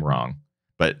last name wrong,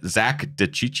 but Zach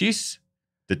DeChichis?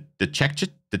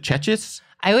 DeChechis?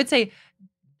 I would say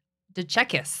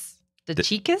DeChekis.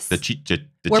 DeChekis?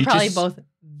 We're DeChichis? probably both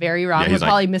very wrong. Yeah, We're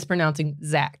probably mispronouncing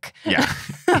Zach. Yeah.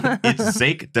 It's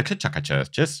Zach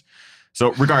DeChechis.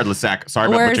 So regardless, Zach, sorry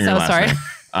about butchering your last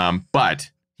name.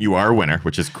 But you are a winner,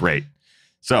 which is great.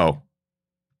 So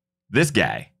this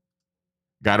guy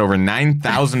got over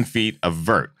 9,000 feet of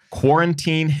vert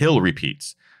quarantine hill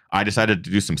repeats. I decided to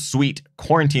do some sweet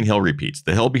quarantine hill repeats.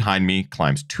 The hill behind me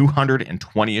climbs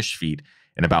 220-ish feet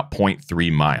in about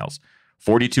 0.3 miles.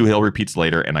 42 hill repeats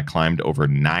later, and I climbed over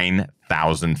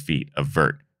 9,000 feet of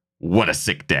vert. What a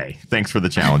sick day. Thanks for the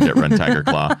challenge at Run Tiger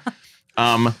Claw.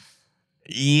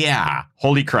 Yeah,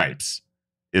 holy cripes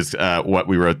is what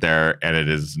we wrote there, and it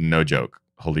is no joke.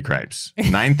 Holy cripes.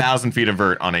 9,000 feet of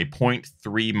vert on a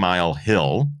 0.3 mile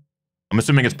hill. I'm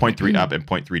assuming it's 0.3 up and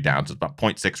 0.3 down, so it's about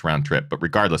 0.6 round trip. But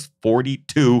regardless,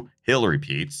 42 hill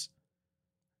repeats.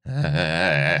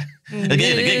 That's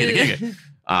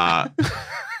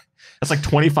like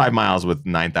 25 miles with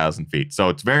 9,000 feet. So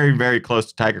it's very, very close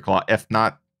to Tiger Claw, if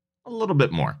not a little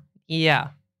bit more. Yeah.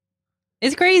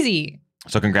 It's crazy.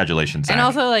 So congratulations, Zach. And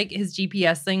also, like, his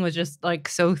GPS thing was just, like,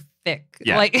 so thick.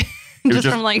 Yeah. Like, It was just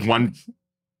from, like... I'm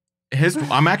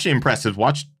actually impressed. His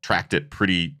watch tracked it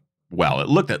pretty well. It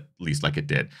looked at least like it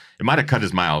did. It might have cut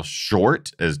his miles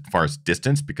short as far as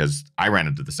distance because I ran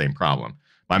into the same problem.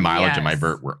 My mileage and my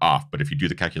vert were off. But if you do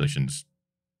the calculations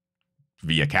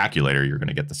via calculator, you're going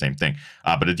to get the same thing.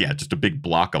 But just a big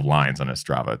block of lines on his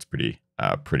Strava. It's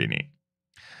pretty neat.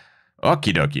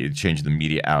 Okie dokie. Change the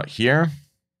media out here.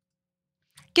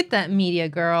 Get that media,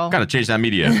 girl. Got to change that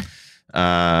media.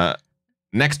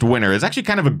 Next winner is actually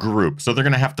kind of a group, so they're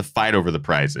going to have to fight over the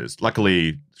prizes.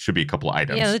 Luckily, should be a couple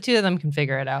items. Yeah, the two of them can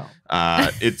figure it out.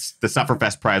 It's the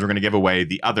Sufferfest prize. We're going to give away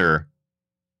the other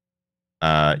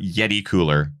Yeti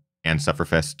cooler and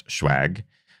Sufferfest swag.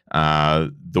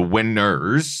 The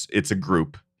winners, it's a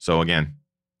group. So again,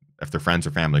 if they're friends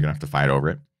or family, they're going to have to fight over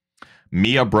it.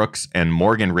 Mia Brooks and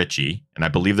Morgan Ritchie, and I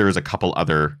believe there was a couple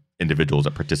other individuals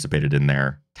that participated in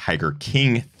their Tiger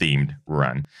King themed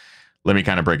run. Let me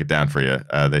kind of break it down for you.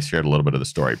 They shared a little bit of the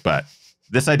story, but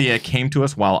this idea came to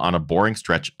us while on a boring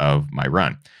stretch of my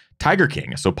run. Tiger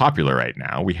King is so popular right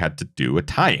now, we had to do a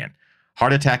tie-in.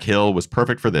 Heart Attack Hill was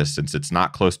perfect for this since it's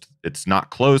not closed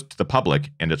to the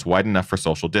public and it's wide enough for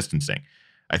social distancing.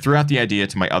 I threw out the idea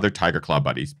to my other Tiger Claw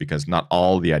buddies because not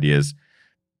all the ideas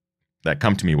that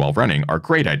come to me while running are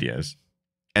great ideas,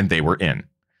 and they were in.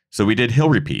 So we did hill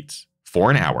repeats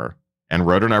for an hour and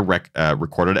rode on our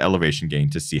recorded elevation gain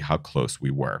to see how close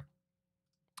we were.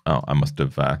 Oh, I must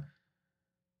have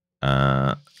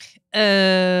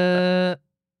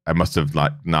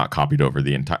not copied over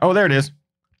the entire. Oh, there it is.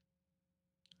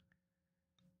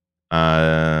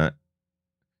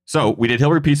 So we did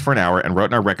hill repeats for an hour and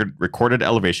wrote in our recorded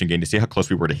elevation gain to see how close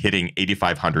we were to hitting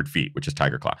 8,500 feet, which is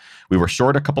Tiger Claw. We were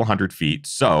short a couple hundred feet,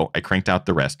 so I cranked out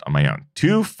the rest on my own.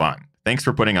 Too fun. Thanks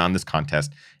for putting on this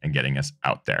contest and getting us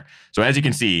out there. So as you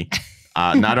can see,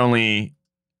 not only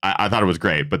I thought it was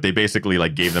great, but they basically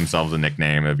like gave themselves a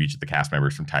nickname of each of the cast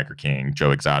members from Tiger King: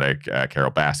 Joe Exotic, Carol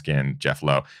Baskin, Jeff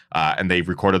Lowe, and they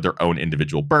recorded their own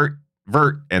individual vert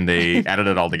vert, and they added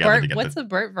it all together Bert, to get what's a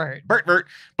vert? Vert.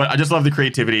 But I just love the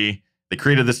creativity. They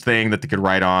created this thing that they could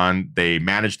write on. They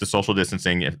managed the social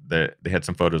distancing. They had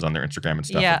some photos on their Instagram and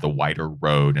stuff of the wider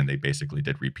road, and they basically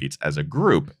did repeats as a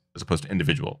group as opposed to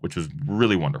individual, which was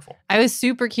really wonderful. I was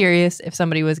super curious if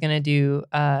somebody was going to do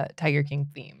a Tiger King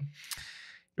theme.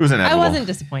 It was inevitable. I wasn't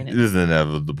disappointed. It was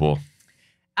inevitable.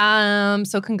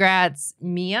 So congrats,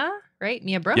 Mia, right?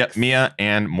 Mia Brooks? Yep, Mia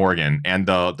and Morgan and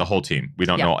the whole team. We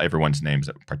don't know everyone's names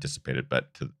that participated,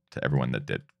 but to everyone that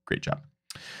did, great job.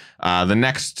 The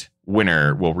next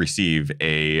winner will receive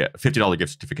a $50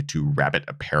 gift certificate to Rabbit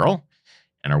Apparel.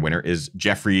 And our winner is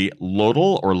Jeffrey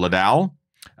Lodal or Ladal.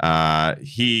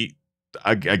 He,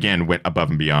 again, went above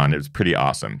and beyond. It was pretty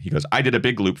awesome. He goes, I did a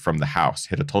big loop from the house,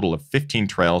 hit a total of 15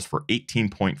 trails for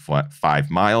 18.5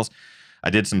 miles. I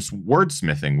did some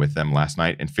wordsmithing with them last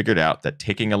night and figured out that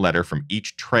taking a letter from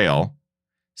each trail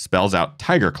spells out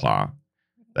Tiger Claw.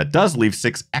 That does leave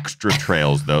 6 extra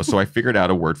trails, though, so I figured out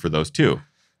a word for those, too.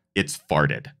 It's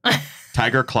farted.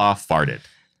 Tiger Claw farted.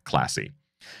 Classy.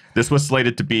 This was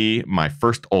slated to be my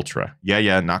first ultra.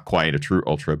 Yeah, not quite a true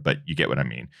ultra, but you get what I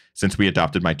mean. Since we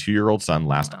adopted my 2-year-old son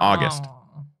last August.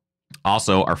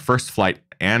 Also, our first flight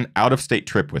and out-of-state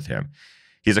trip with him.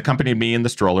 He's accompanied me in the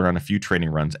stroller on a few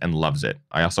training runs and loves it.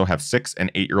 I also have 6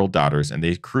 and 8-year-old daughters, and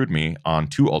they crewed me on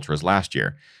 2 ultras last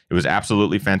year. It was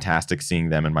absolutely fantastic seeing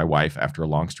them and my wife after a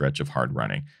long stretch of hard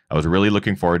running. I was really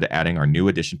looking forward to adding our new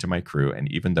addition to my crew,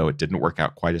 and even though it didn't work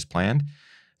out quite as planned,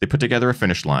 they put together a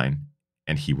finish line,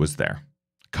 and he was there,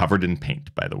 covered in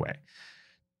paint, by the way,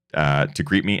 to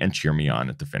greet me and cheer me on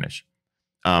at the finish.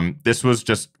 This was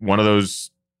just one of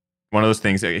those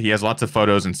things. He has lots of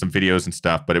photos and some videos and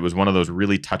stuff, but it was one of those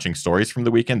really touching stories from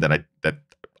the weekend that that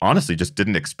honestly just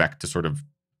didn't expect to sort of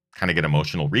kind of get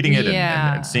emotional reading it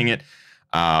and seeing it.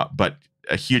 But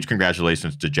a huge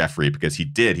congratulations to Jeffrey, because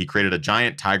he created a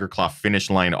giant Tiger Claw finish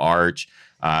line arch.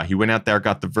 He went out there,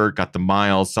 got the vert, got the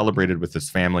miles, celebrated with his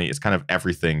family. It's kind of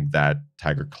everything that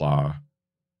Tiger Claw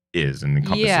is and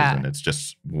encompasses, and it's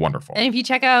just wonderful. And if you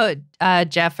check out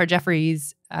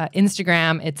Jeffrey's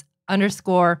Instagram, it's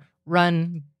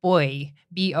 _run boy,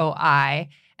 BOI.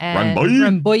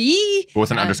 Run boy.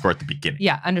 With an underscore at the beginning.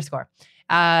 Yeah, underscore.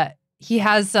 He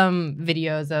has some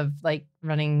videos of like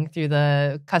running through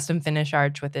the custom finish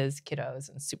arch with his kiddos,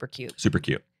 and super cute. Super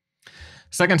cute.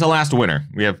 Second to last winner.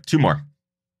 We have 2 more.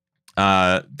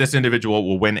 This individual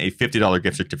will win a $50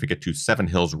 gift certificate to Seven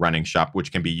Hills Running Shop,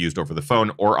 which can be used over the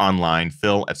phone or online.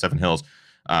 Phil at Seven Hills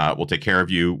will take care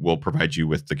of you. We'll provide you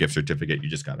with the gift certificate. You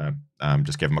just gotta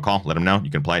just give him a call, let him know.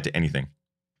 You can apply it to anything.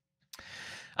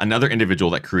 Another individual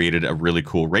that created a really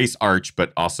cool race arch,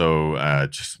 but also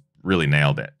just really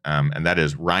nailed it. And that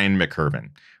is Ryan McCurvin.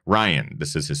 Ryan,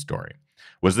 this is his story.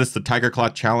 Was this the Tiger Claw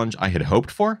challenge I had hoped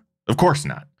for? Of course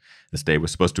not. This day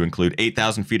was supposed to include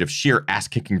 8,000 feet of sheer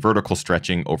ass-kicking vertical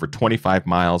stretching over 25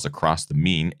 miles across the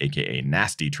mean, aka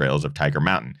nasty trails of Tiger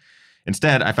Mountain.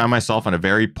 Instead, I found myself on a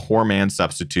very poor man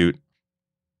substitute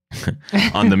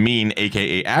on the mean,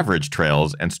 aka average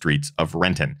trails and streets of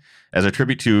Renton. As a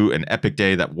tribute to an epic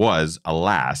day that was,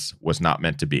 alas, was not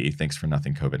meant to be, thanks for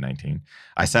nothing COVID-19,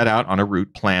 I set out on a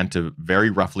route planned to very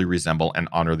roughly resemble and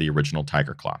honor the original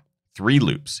Tiger Claw. 3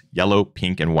 loops, yellow,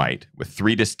 pink, and white, with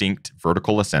 3 distinct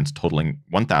vertical ascents totaling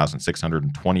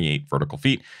 1,628 vertical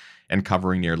feet and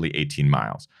covering nearly 18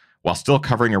 miles. While still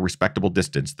covering a respectable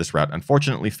distance, this route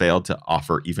unfortunately failed to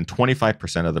offer even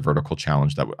 25% of the vertical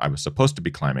challenge that I was supposed to be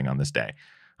climbing on this day.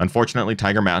 Unfortunately,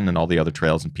 Tiger Mountain and all the other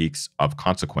trails and peaks of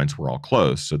consequence were all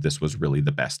closed, so this was really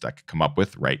the best I could come up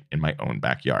with right in my own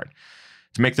backyard.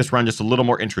 To make this run just a little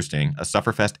more interesting, a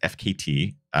Sufferfest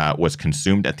FKT was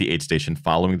consumed at the aid station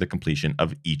following the completion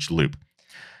of each loop.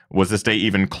 Was this day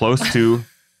even close to...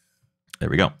 There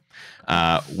we go.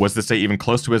 Was this day even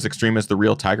close to as extreme as the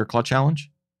real Tiger Claw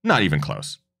challenge? Not even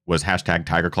close. Was hashtag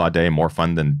Tiger Claw Day more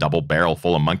fun than double barrel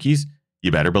full of monkeys?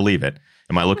 You better believe it.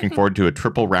 Am I looking forward to a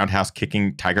triple roundhouse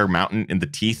kicking Tiger Mountain in the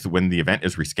teeth when the event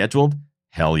is rescheduled?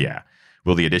 Hell yeah.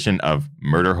 Will the addition of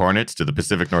murder hornets to the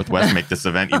Pacific Northwest make this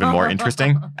event even more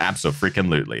interesting?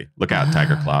 Abso-freaking-lutely. Look out,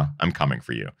 Tiger Claw. I'm coming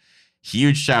for you.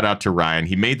 Huge shout out to Ryan.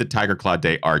 He made the Tiger Claw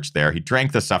Day arch there. He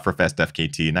drank the Sufferfest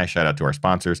FKT. Nice shout out to our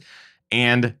sponsors.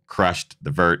 And crushed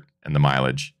the vert and the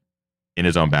mileage in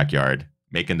his own backyard,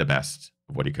 making the best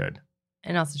of what he could.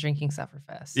 And also drinking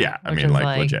Sufferfest. Yeah, I mean,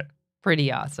 like legit.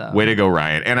 Pretty awesome. Way to go,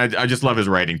 Ryan. And I just love his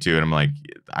writing, too. And I'm like,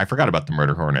 I forgot about the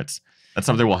murder hornets. That's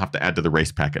something we'll have to add to the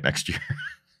race packet next year.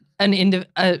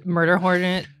 A murder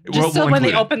hornet. Just so when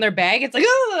they open their bag, it's like,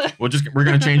 ugh! We're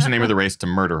going to change the name of the race to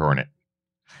Murder Hornet.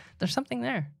 There's something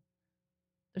there.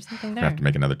 There's something there. I have to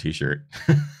make another t-shirt.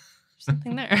 There's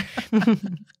something there.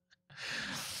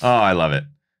 Oh, I love it.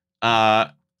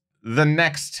 The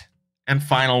next and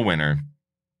final winner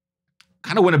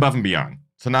kind of went above and beyond.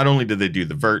 So not only did they do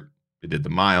the vert, they did the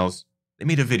miles, they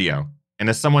made a video. And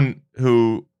as someone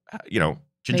who,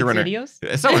 Ginger Runner,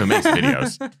 as someone who makes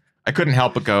videos, I couldn't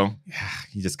help but go, yeah,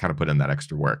 he just kind of put in that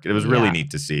extra work. It was really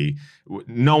neat to see.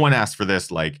 No one asked for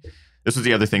this. Like, this was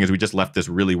the other thing, is we just left this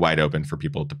really wide open for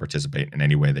people to participate in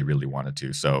any way they really wanted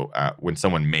to. So when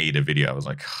someone made a video, I was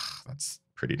like, that's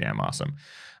pretty damn awesome.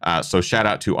 So shout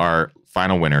out to our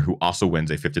final winner, who also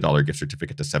wins a $50 gift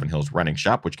certificate to Seven Hills Running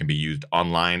Shop, which can be used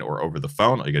online or over the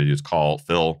phone. All you got to do is call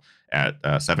Phil at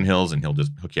Seven Hills, and he'll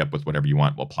just hook you up with whatever you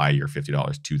want. We'll apply your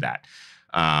 $50 to that.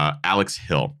 Alex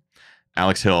Hill.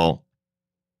 Alex Hill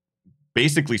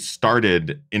basically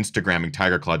started Instagramming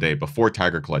Tiger Claw Day before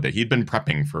Tiger Claw Day. He'd been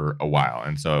prepping for a while,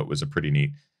 and so it was a pretty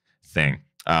neat thing.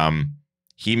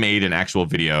 He made an actual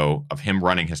video of him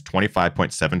running his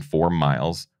 25.74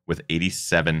 miles with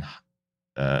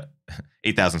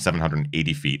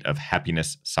 8,780 feet of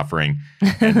happiness, suffering,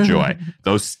 and joy.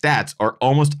 Those stats are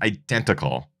almost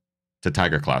identical to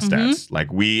Tiger Claw stats.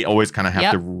 Like, we always kind of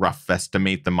have to rough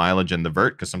estimate the mileage and the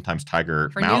vert, because sometimes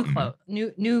Tiger Mountain,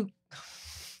 new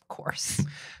course,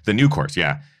 the new course,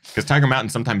 because Tiger Mountain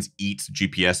sometimes eats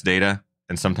GPS data,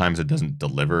 and sometimes it doesn't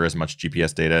deliver as much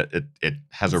GPS data. It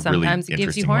has a really interesting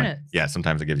gives you hornets. one. Yeah,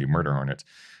 sometimes it gives you murder hornets.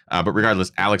 But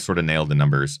regardless, Alex sort of nailed the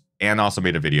numbers and also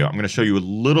made a video. I'm going to show you a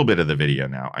little bit of the video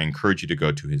now. I encourage you to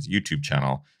go to his YouTube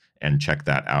channel and check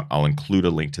that out. I'll include a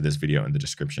link to this video in the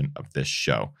description of this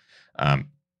show.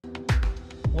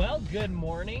 Well, good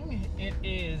morning. It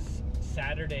is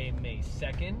Saturday, May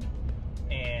 2nd,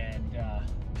 and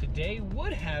today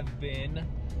would have been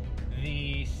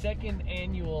the second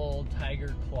annual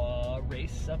Tiger Claw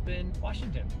race up in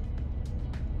Washington.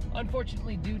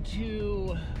 Unfortunately, due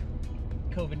to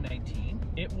COVID-19,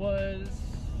 it was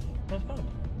postponed.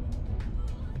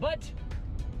 But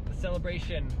the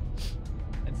celebration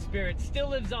and spirit still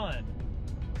lives on.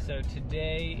 So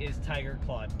today is Tiger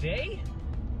Claw Day.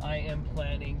 I am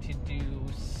planning to do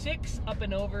 6 up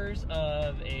and overs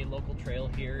of a local trail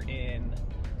here in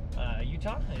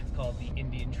Utah. It's called the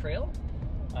Indian Trail.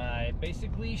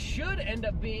 Basically should end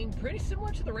up being pretty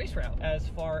similar to the race route as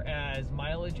far as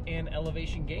mileage and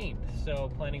elevation gained.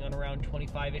 So planning on around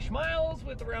 25-ish miles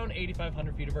with around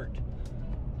 8,500 feet of vert.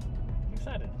 I'm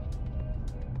excited.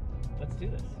 Let's do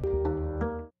this.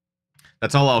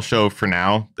 That's all I'll show for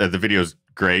now. The video's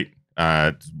great.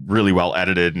 It's really well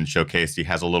edited and showcased. He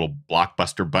has a little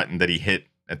blockbuster button that he hit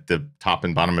at the top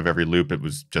and bottom of every loop. It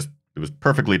was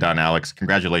perfectly done, Alex.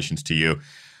 Congratulations to you.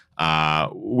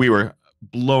 We were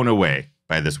blown away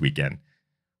by this weekend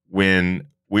when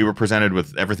we were presented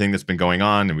with everything that's been going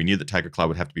on, and we knew that Tiger Claw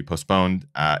would have to be postponed.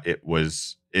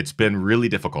 It's been really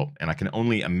difficult, and I can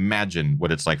only imagine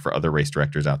what it's like for other race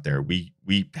directors out there. We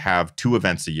have 2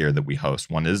 events a year that we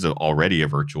host. One is already a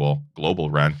virtual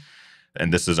global run,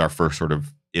 and this is our first sort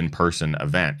of in-person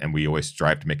event, and we always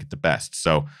strive to make it the best.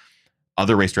 So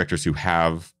other race directors who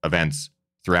have events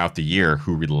throughout the year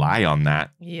who rely on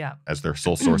that as their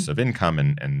sole source of income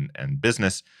and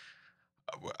business,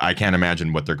 I can't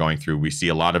imagine what they're going through. We see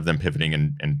a lot of them pivoting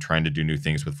and trying to do new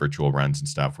things with virtual runs and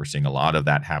stuff. We're seeing a lot of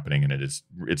that happening, and it's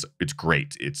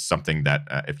great. It's something that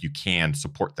if you can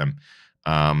support them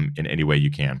in any way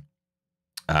you can.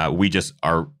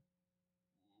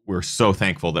 We're so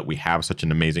thankful that we have such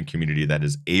an amazing community that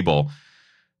is able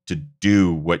to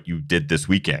do what you did this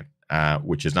weekend.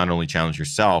 Which is not only challenge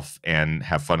yourself and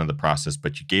have fun in the process,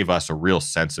 but you gave us a real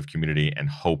sense of community and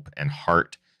hope and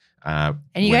heart. And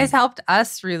you guys helped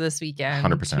us through this weekend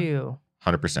 100%, too.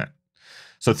 100%.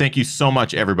 So thank you so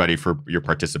much, everybody, for your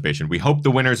participation. We hope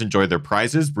the winners enjoy their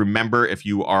prizes. Remember, if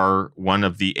you are one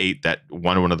of the 8 that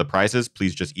won one of the prizes,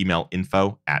 please just email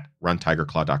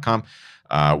info@runtigerclaw.com.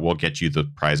 We'll get you the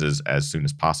prizes as soon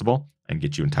as possible and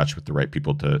get you in touch with the right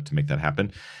people to make that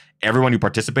happen. Everyone who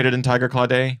participated in Tiger Claw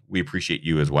Day, we appreciate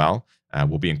you as well.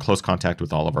 We'll be in close contact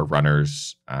with all of our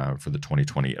runners for the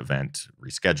 2020 event,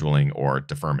 rescheduling or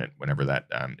deferment whenever that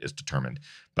is determined.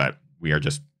 But we're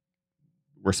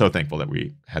so thankful that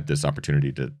we had this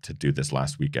opportunity to do this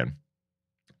last weekend.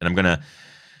 And I'm going to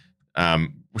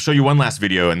show you one last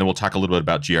video, and then we'll talk a little bit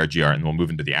about GRGR, and then we'll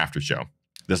move into the after show.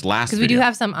 This last video, because we do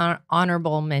have some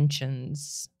honorable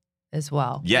mentions as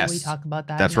well. Yes. Can we talk about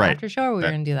that That's in the right. after show, or we're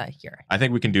going to do that here? I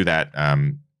think we can do that.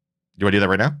 Do I do that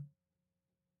right now?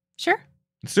 Sure.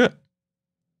 Let's do it.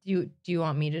 Do you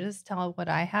want me to just tell what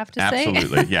I have to say?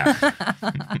 Absolutely, yeah.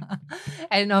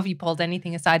 I don't know if you pulled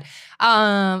anything aside.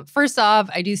 First off,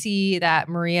 I do see that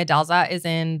Maria Dalza is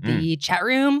in the chat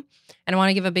room. And I want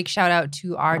to give a big shout out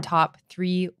to our top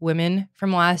 3 women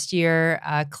from last year,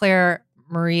 Claire,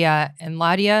 Maria, and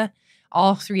Ladia,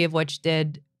 all 3 of which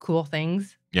did cool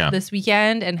things this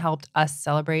weekend and helped us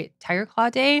celebrate Tiger Claw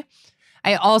Day.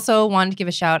 I also wanted to give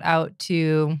a shout out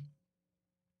to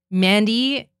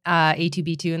Mandy,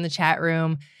 A2B2 in the chat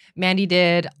room. Mandy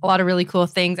did a lot of really cool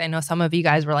things. I know some of you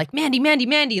guys were like,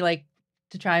 Mandy, like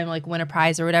to try and like win a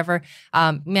prize or whatever.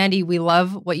 Mandy, we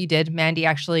love what you did. Mandy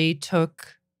actually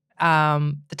took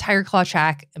the Tiger Claw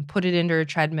track and put it into her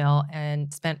treadmill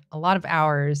and spent a lot of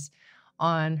hours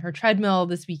on her treadmill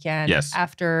this weekend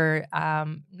after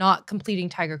not completing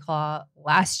Tiger Claw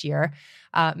last year.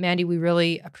 Mandy, we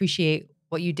really appreciate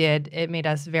what you did. It made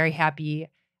us very happy.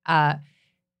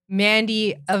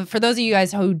 Mandy, for those of you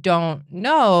guys who don't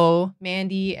know,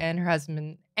 Mandy and her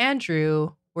husband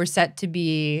Andrew were set to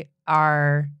be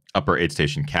our upper aid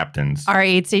station captains. Our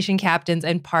aid station captains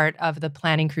and part of the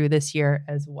planning crew this year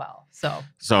as well.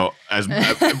 So as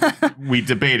we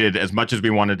debated, as much as we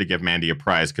wanted to give Mandy a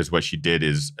prize, because what she did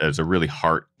is a really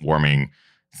heartwarming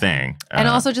thing. And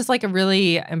also just like a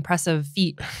really impressive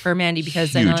feat for Mandy,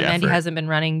 because I know Mandy hasn't been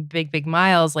running big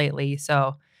miles lately.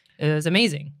 So it was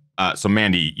amazing. So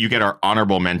Mandy, you get our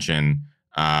honorable mention.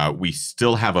 We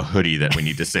still have a hoodie that we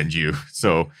need to send you.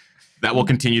 So that will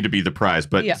continue to be the prize.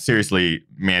 But seriously,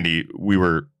 Mandy,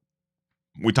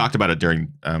 we talked about it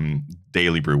during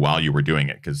Daily Brew while you were doing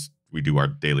it, because we do our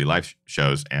daily live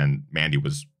shows, and Mandy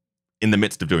was in the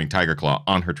midst of doing Tiger Claw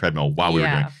on her treadmill while we were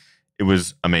doing it. It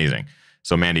was amazing.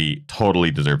 So Mandy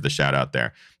totally deserved the shout out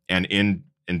there. And in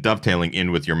dovetailing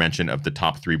in with your mention of the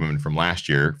top 3 women from last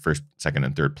year, first, second,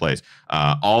 and third place,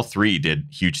 all 3 did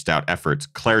huge stout efforts.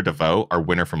 Claire DeVoe, our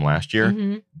winner from last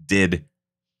year,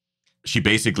 she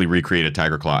basically recreated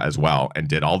Tiger Claw as well and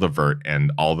did all the vert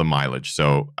and all the mileage.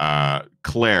 So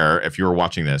Claire, if you were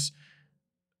watching this,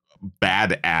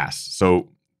 badass. So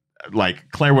like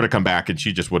Claire would have come back and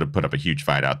she just would have put up a huge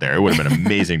fight out there. It would have been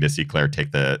amazing to see Claire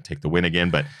take the win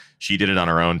again, but she did it on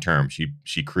her own terms.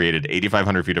 She created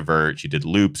 8,500 feet of vert. She did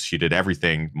loops. She did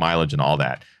everything, mileage and all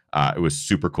that. It was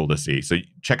super cool to see. So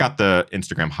check out the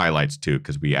Instagram highlights too,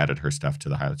 because we added her stuff to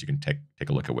the highlights. You can take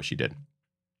a look at what she did.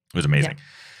 It was amazing. Yeah.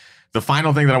 The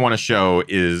final thing that I want to show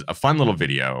is a fun little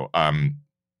video.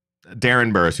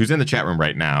 Darren Burris, who's in the chat room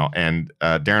right now, and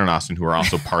Darren and Austin, who are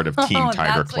also part of Team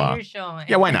Tiger Claw. What you're showing.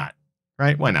 Yeah, why not?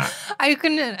 Right? Why not? I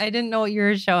didn't know what you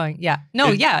were showing. Yeah.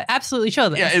 No, absolutely show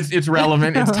this. Yeah, it's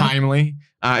relevant. It's timely.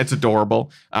 It's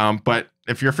adorable. But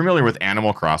if you're familiar with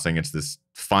Animal Crossing, it's this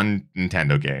fun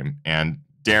Nintendo game. And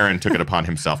Darren took it upon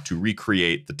himself to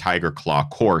recreate the Tiger Claw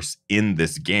course in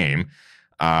this game.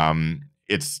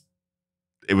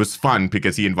 It was fun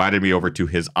because he invited me over to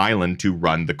his island to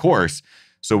run the course.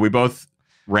 So we both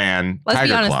ran Tiger Claw. Let's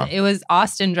be honest, it was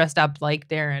Austin dressed up like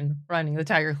Darren running the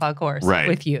Tiger Claw course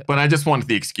with you. But I just wanted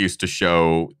the excuse to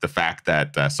show the fact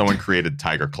that someone created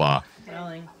Tiger Claw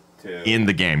in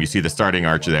the game. You see the starting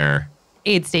arch there.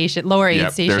 Aid station, lower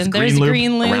aid station. There's a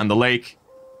green loop around the lake.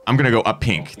 I'm going to go up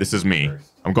pink. This is me.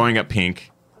 I'm going up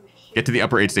pink. Get to the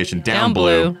upper aid station. Down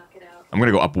blue. I'm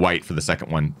going to go up white for the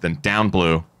second one. Then down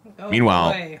blue.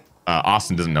 Meanwhile,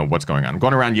 Austin doesn't know what's going on. I'm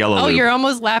going around yellow loop. You're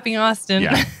almost lapping Austin.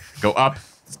 Yeah. Go up.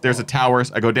 There's a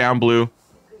towers. I go down blue.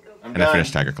 And I finish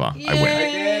Tiger Claw. Yay. I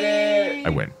win. I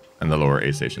win. And the lower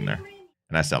aid station there.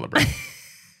 And I celebrate.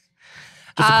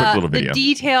 Just a quick little video. The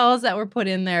details that were put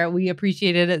in there, we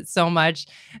appreciated it so much.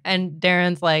 And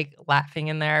Darren's like laughing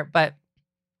in there. But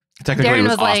technically, it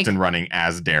was Austin running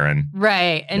as Darren.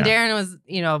 Right. And Darren was,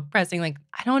 pressing like,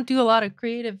 I don't do a lot of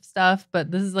creative stuff,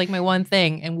 but this is like my one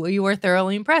thing. And we were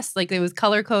thoroughly impressed. Like, it was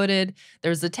color coded.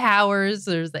 There's the towers.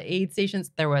 There's the aid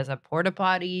stations. There was a porta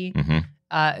potty. It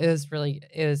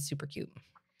was super cute.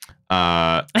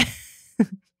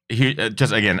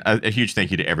 Just again, a huge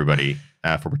thank you to everybody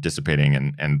for participating.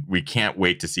 And we can't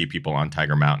wait to see people on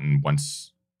Tiger Mountain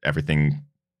once everything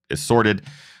is sorted.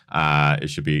 It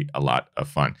should be a lot of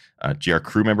fun. GR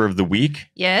Crew Member of the Week.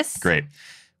 Yes. Great.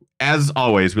 As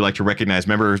always, we like to recognize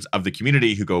members of the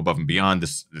community who go above and beyond.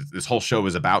 This whole show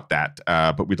is about that.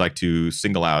 But we'd like to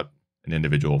single out an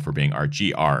individual for being our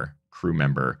GR Crew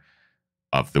Member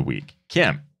of the Week.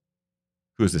 Kim,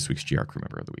 who is this week's GR Crew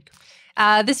Member of the Week?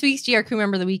 This week's GR Crew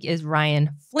Member of the Week is Ryan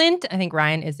Flint. I think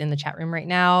Ryan is in the chat room right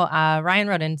now. Ryan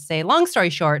wrote in to say, long story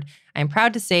short, I'm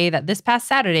proud to say that this past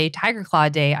Saturday, Tiger Claw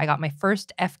Day, I got my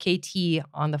first FKT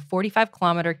on the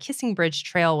 45-kilometer Kissing Bridge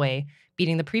Trailway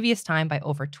beating the previous time by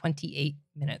over 28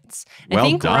 minutes. Well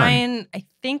I done.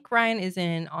 think Ryan is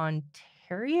in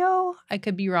Ontario. I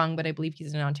could be wrong, but I believe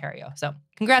he's in Ontario. So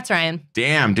congrats, Ryan.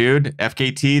 Damn, dude.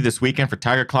 FKT this weekend for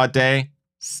Tiger Claw Day.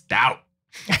 Stout.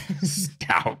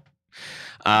 Stout.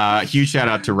 Huge shout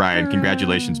out to Ryan.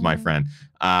 Congratulations, my friend,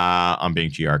 on being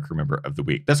GR Crew Member of the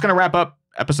Week. That's going to wrap up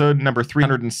episode number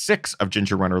 306 of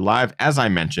Ginger Runner Live. As I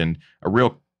mentioned, a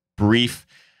real brief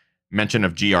mention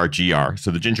of GRGR.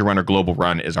 So the Ginger Runner Global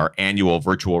Run is our annual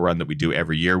virtual run that we do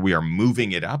every year. We are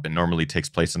moving it up. It normally takes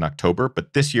place in October,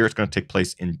 but this year it's going to take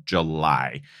place in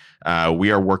July.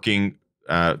 We are working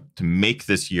to make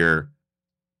this year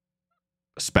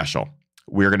special.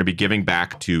 We're going to be giving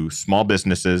back to small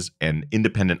businesses and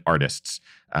independent artists.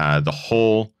 The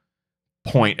whole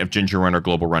point of Ginger Runner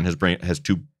Global Run has been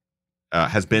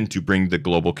to bring the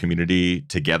global community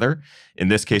together. In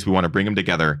this case, we want to bring them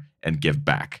together and give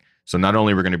back. So not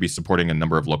only are we going to be supporting a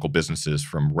number of local businesses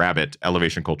from Rabbit,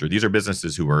 Elevation Culture. These are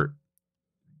businesses who are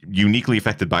uniquely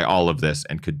affected by all of this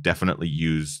and could definitely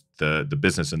use the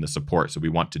business and the support. So we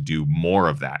want to do more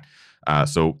of that.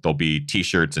 So there'll be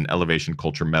T-shirts and Elevation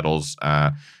Culture medals.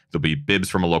 There'll be bibs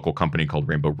from a local company called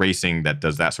Rainbow Racing that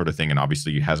does that sort of thing. And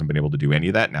obviously hasn't been able to do any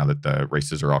of that now that the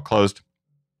races are all closed.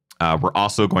 We're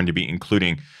also going to be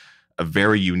including a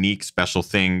very unique special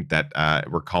thing that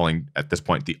we're calling at this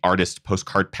point the Artist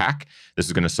Postcard Pack. This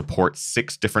is going to support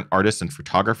 6 different artists and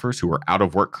photographers who are out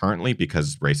of work currently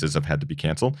because races have had to be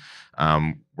canceled.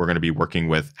 We're going to be working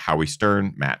with Howie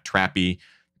Stern, Matt Trappy,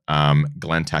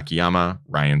 Glenn Takayama,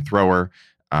 Ryan Thrower,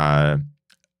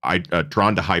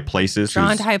 Drawn to High Places.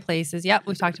 Drawn to High Places. Yep,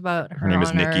 we've talked about her name on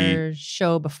is Nikki. our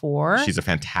show before. She's a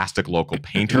fantastic local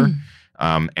painter.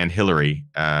 And Hillary,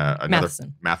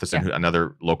 Matheson, yeah.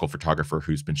 Another local photographer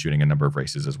who's been shooting a number of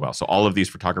races as well. So all of these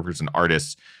photographers and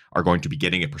artists are going to be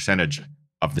getting a percentage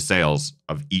of the sales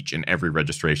of each and every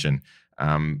registration.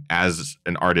 As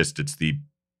an artist, it's the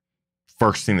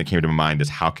first thing that came to my mind is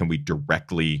how can we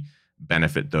directly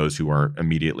benefit those who are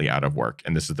immediately out of work?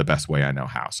 And this is the best way I know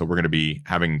how. So we're going to be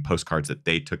having postcards that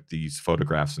they took these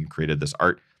photographs and created this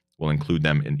art. We'll include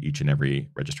them in each and every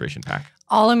registration pack.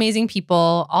 All amazing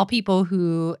people, all people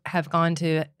who have gone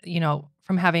to,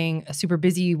 from having a super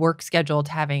busy work schedule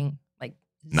to having like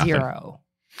zero.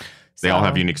 They all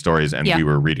have unique stories, and we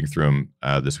were reading through them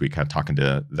this week, kind of talking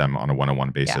to them on a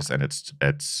one-on-one basis, and it's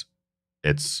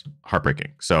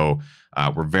heartbreaking. So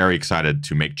we're very excited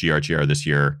to make GRGR this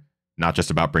year not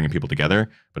just about bringing people together,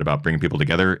 but about bringing people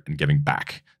together and giving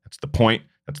back. That's the point.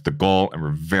 That's the goal, and we're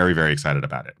very, very excited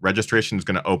about it. Registration is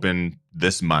going to open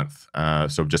this month.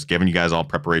 So just giving you guys all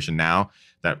preparation now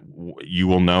that you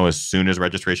will know as soon as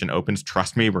registration opens.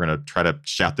 Trust me, we're going to try to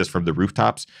shout this from the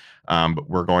rooftops. But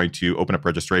we're going to open up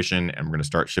registration, and we're going to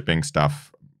start shipping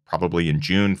stuff probably in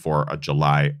June for a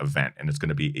July event. And it's going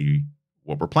to be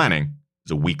what we're planning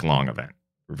is a week-long event.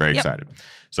 We're very excited.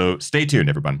 So stay tuned,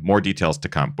 everyone. More details to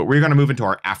come. But we're going to move into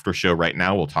our after show right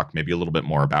now. We'll talk maybe a little bit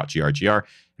more about GRGR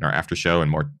in our after show and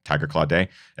more Tiger Claw Day.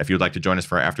 If you'd like to join us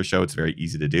for our after show, it's very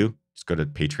easy to do. Just go to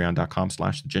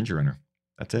patreon.com/thegingerrunner.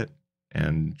 That's it.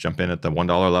 And jump in at the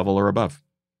 $1 level or above.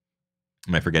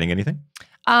 Am I forgetting anything?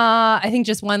 I think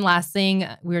just one last thing.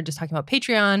 We were just talking about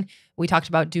Patreon. We talked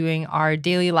about doing our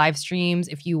daily live streams.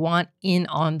 If you want in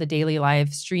on the daily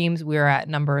live streams, we're at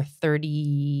number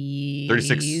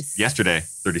 36 yesterday,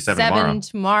 37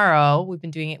 tomorrow. We've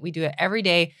been doing it. We do it every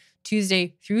day,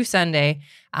 Tuesday through Sunday.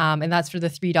 And that's for the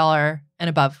 $3 and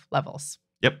above levels.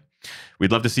 Yep.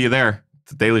 We'd love to see you there.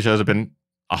 The daily shows have been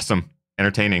awesome.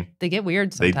 Entertaining. They get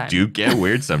weird sometimes. They do get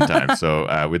weird sometimes.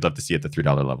 So we'd love to see you at the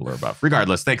 $3 level or above.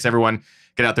 Regardless, thanks everyone.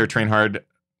 Get out there, train hard,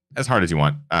 as you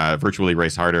want. Virtually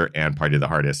race harder and party the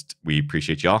hardest. We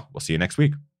appreciate y'all. We'll see you next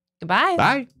week. Goodbye.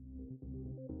 Bye.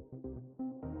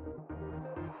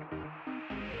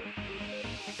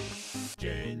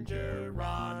 Ginger.